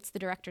 although it's the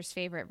director's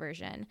favorite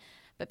version.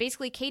 But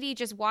basically, Katie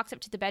just walks up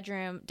to the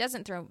bedroom,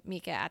 doesn't throw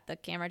Mika at the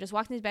camera, just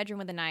walks in his bedroom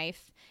with a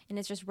knife, and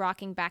is just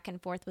rocking back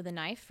and forth with a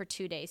knife for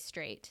 2 days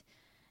straight.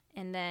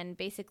 And then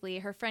basically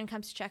her friend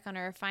comes to check on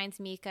her, finds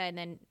Mika, and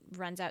then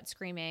runs out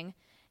screaming.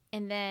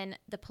 And then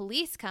the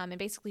police come, and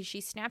basically she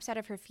snaps out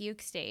of her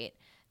fugue state,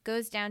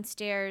 goes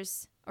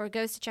downstairs or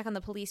goes to check on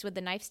the police with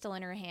the knife still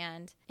in her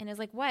hand, and is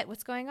like,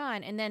 what's going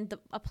on? And then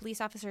a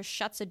police officer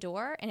shuts a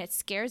door, and it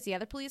scares the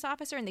other police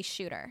officer, and they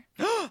shoot her.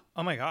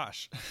 Oh my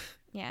gosh.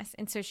 Yes,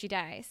 and so she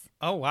dies.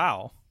 Oh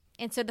wow.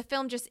 And so the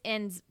film just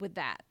ends with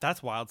that.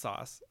 That's wild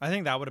sauce. I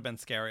think that would have been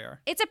scarier.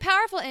 It's a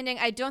powerful ending.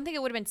 I don't think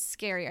it would have been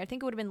scarier. I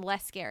think it would have been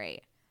less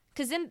scary,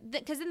 because then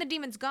the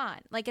demon's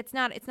gone. Like it's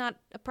not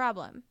a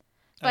problem.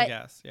 But I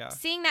guess, yeah.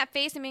 Seeing that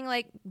face and being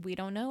like, we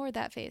don't know where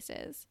that face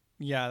is.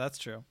 Yeah, that's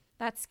true.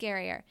 That's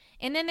scarier.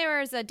 And then there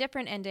was a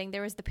different ending.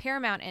 There was the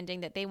Paramount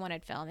ending that they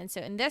wanted filmed. And so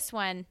in this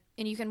one,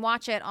 and you can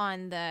watch it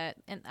and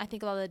I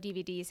think all the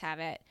DVDs have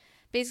it.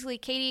 Basically,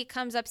 Katie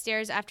comes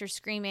upstairs after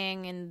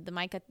screaming and the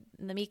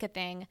Mika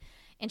thing,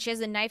 and she has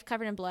a knife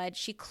covered in blood.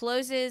 She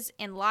closes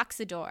and locks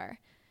the door.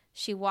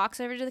 She walks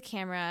over to the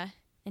camera,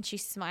 and she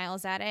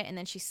smiles at it, and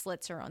then she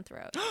slits her own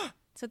throat.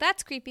 So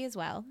that's creepy as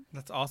well.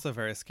 That's also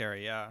very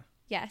scary, yeah.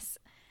 Yes.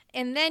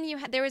 And then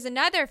there was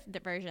another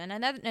version,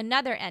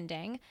 another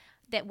ending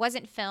that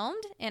wasn't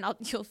filmed, and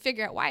you'll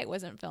figure out why it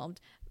wasn't filmed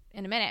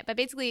in a minute. But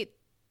basically,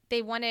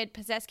 they wanted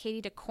possessed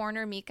Katie to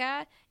corner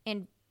Mika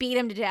and beat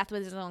him to death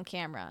with his own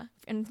camera.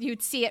 And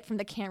you'd see it from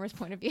the camera's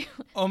point of view.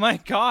 Oh my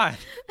God.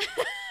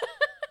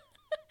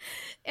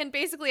 And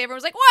basically everyone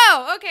was like,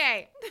 whoa,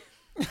 okay.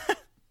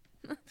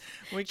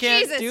 We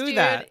can't do dude.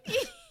 that.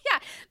 Yeah.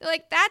 They're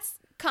like, that's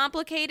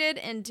complicated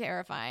and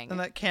terrifying. And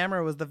that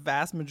camera was the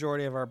vast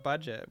majority of our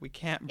budget. We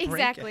can't break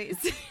exactly.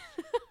 it.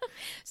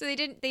 So they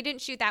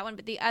didn't shoot that one,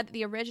 but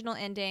the original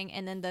ending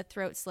and then the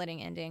throat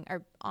slitting ending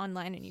are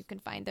online, and you can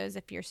find those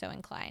if you're so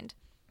inclined.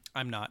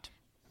 I'm not.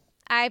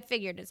 I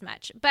figured as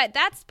much. But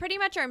that's pretty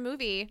much our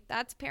movie.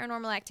 That's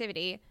Paranormal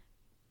Activity.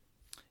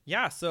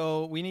 Yeah,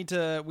 so we need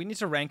to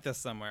rank this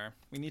somewhere.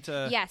 We need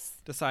to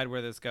decide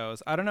where this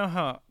goes. I don't know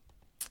how.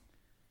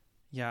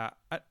 Yeah,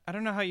 I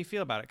don't know how you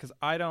feel about it, because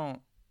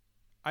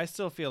I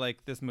still feel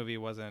like this movie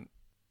wasn't.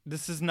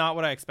 This is not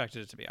what I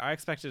expected it to be. I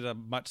expected a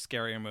much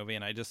scarier movie,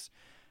 and I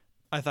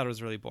thought it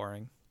was really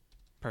boring,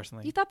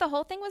 personally. You thought the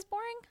whole thing was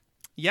boring?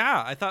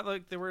 Yeah, I thought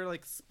like there were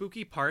like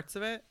spooky parts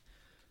of it,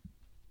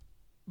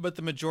 but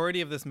the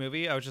majority of this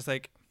movie, I was just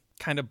like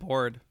kind of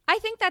bored. I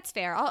think that's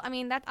fair. I'll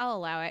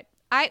allow it.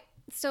 I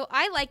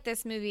like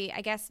this movie,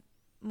 I guess,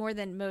 more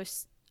than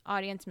most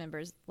audience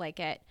members like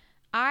it.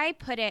 I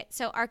put it,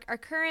 so our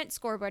current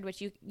scoreboard,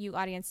 which you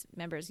audience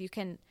members, you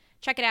can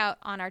check it out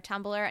on our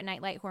Tumblr at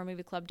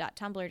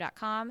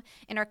nightlighthorrormovieclub.tumblr.com.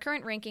 And our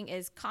current ranking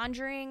is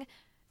Conjuring,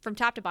 from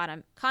top to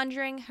bottom: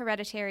 Conjuring,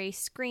 Hereditary,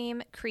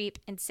 Scream, Creep,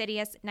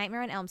 Insidious,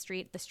 Nightmare on Elm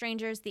Street, The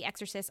Strangers, The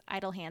Exorcist,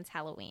 Idle Hands,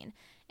 Halloween.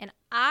 And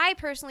I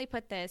personally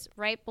put this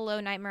right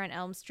below Nightmare on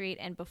Elm Street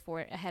and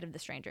ahead of The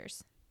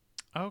Strangers.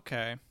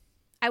 Okay.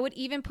 I would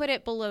even put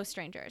it below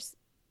Strangers,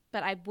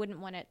 but I wouldn't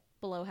want it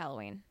below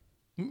Halloween.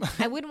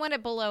 I wouldn't want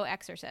it below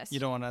Exorcist. You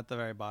don't want it at the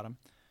very bottom.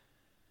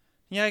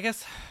 Yeah, I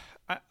guess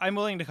I'm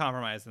willing to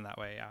compromise in that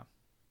way, yeah.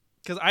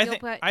 Because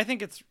I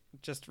think it's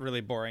just really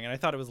boring, and I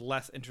thought it was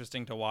less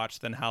interesting to watch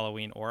than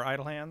Halloween or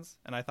Idle Hands,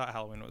 and I thought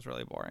Halloween was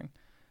really boring.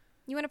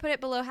 You want to put it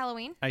below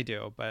Halloween? I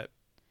do, but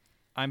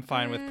I'm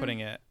fine with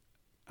putting it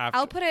after.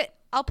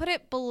 I'll put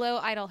it below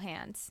Idle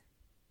Hands.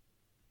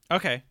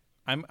 Okay,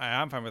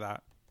 I'm fine with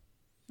that.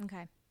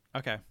 Okay.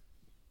 Okay.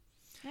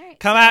 All right.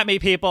 Come at me,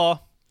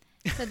 people.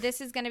 So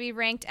this is going to be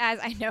ranked as,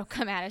 I know,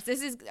 come at us.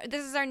 This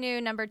is our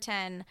new number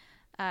 10,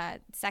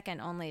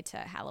 second only to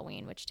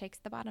Halloween, which takes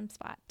the bottom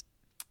spot.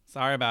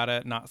 Sorry about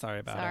it. Not sorry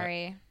about it.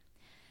 Sorry.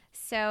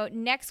 So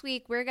next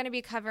week we're going to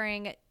be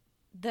covering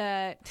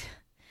a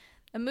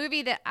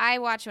movie that I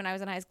watched when I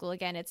was in high school.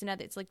 Again, it's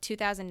like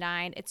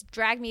 2009. It's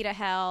Drag Me to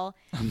Hell.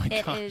 Oh my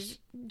It gosh. is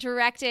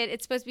directed.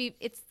 It's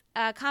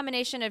a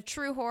combination of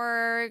true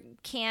horror,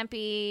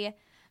 campy,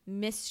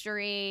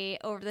 mystery,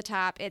 over the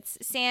top. It's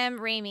Sam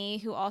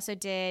Raimi, who also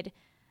did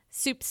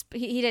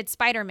he did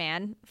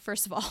Spider-Man,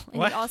 first of all. And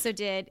What? he also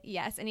did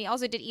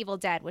Evil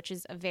Dead, which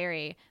is a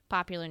very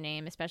popular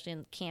name, especially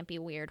in campy,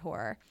 weird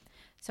horror.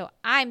 So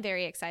I'm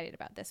very excited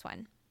about this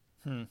one.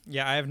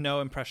 Yeah, I have no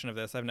impression of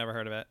this. I've never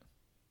heard of it.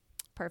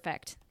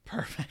 Perfect.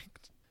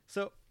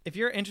 So if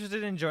you're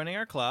interested in joining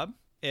our club,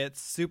 it's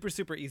super,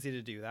 super easy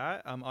to do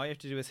that. All you have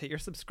to do is hit your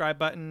subscribe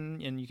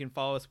button, and you can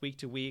follow us week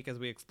to week as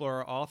we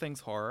explore all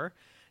things horror.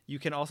 You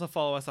can also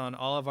follow us on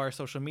all of our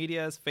social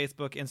medias,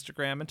 Facebook,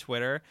 Instagram, and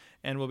Twitter,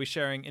 and we'll be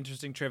sharing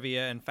interesting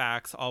trivia and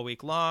facts all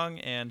week long,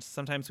 and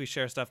sometimes we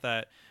share stuff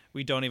that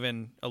we don't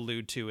even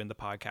allude to in the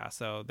podcast,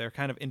 so they're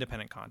kind of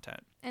independent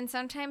content. And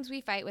sometimes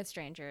we fight with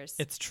strangers.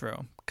 It's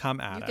true.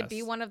 Come at us. You could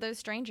be one of those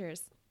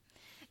strangers.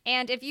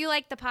 And if you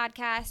like the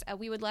podcast,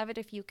 we would love it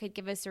if you could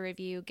give us a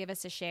review, give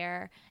us a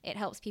share. It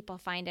helps people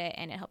find it,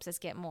 and it helps us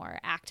get more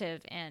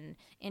active and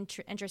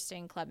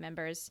interesting club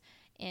members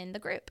in the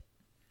group.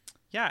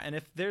 Yeah, and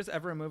if there's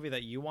ever a movie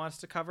that you want us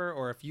to cover,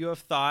 or if you have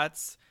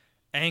thoughts,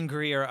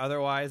 angry or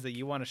otherwise, that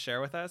you want to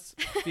share with us,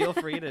 feel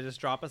free to just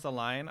drop us a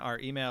line. Our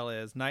email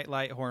is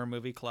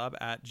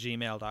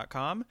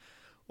nightlighthorrormovieclub@gmail.com,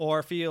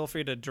 or feel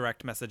free to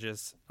direct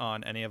messages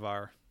on any of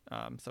our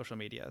social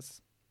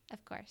medias.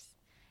 Of course.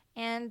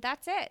 And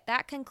that's it.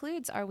 That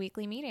concludes our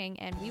weekly meeting,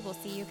 and we will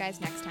see you guys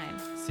next time.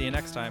 See you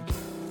next time.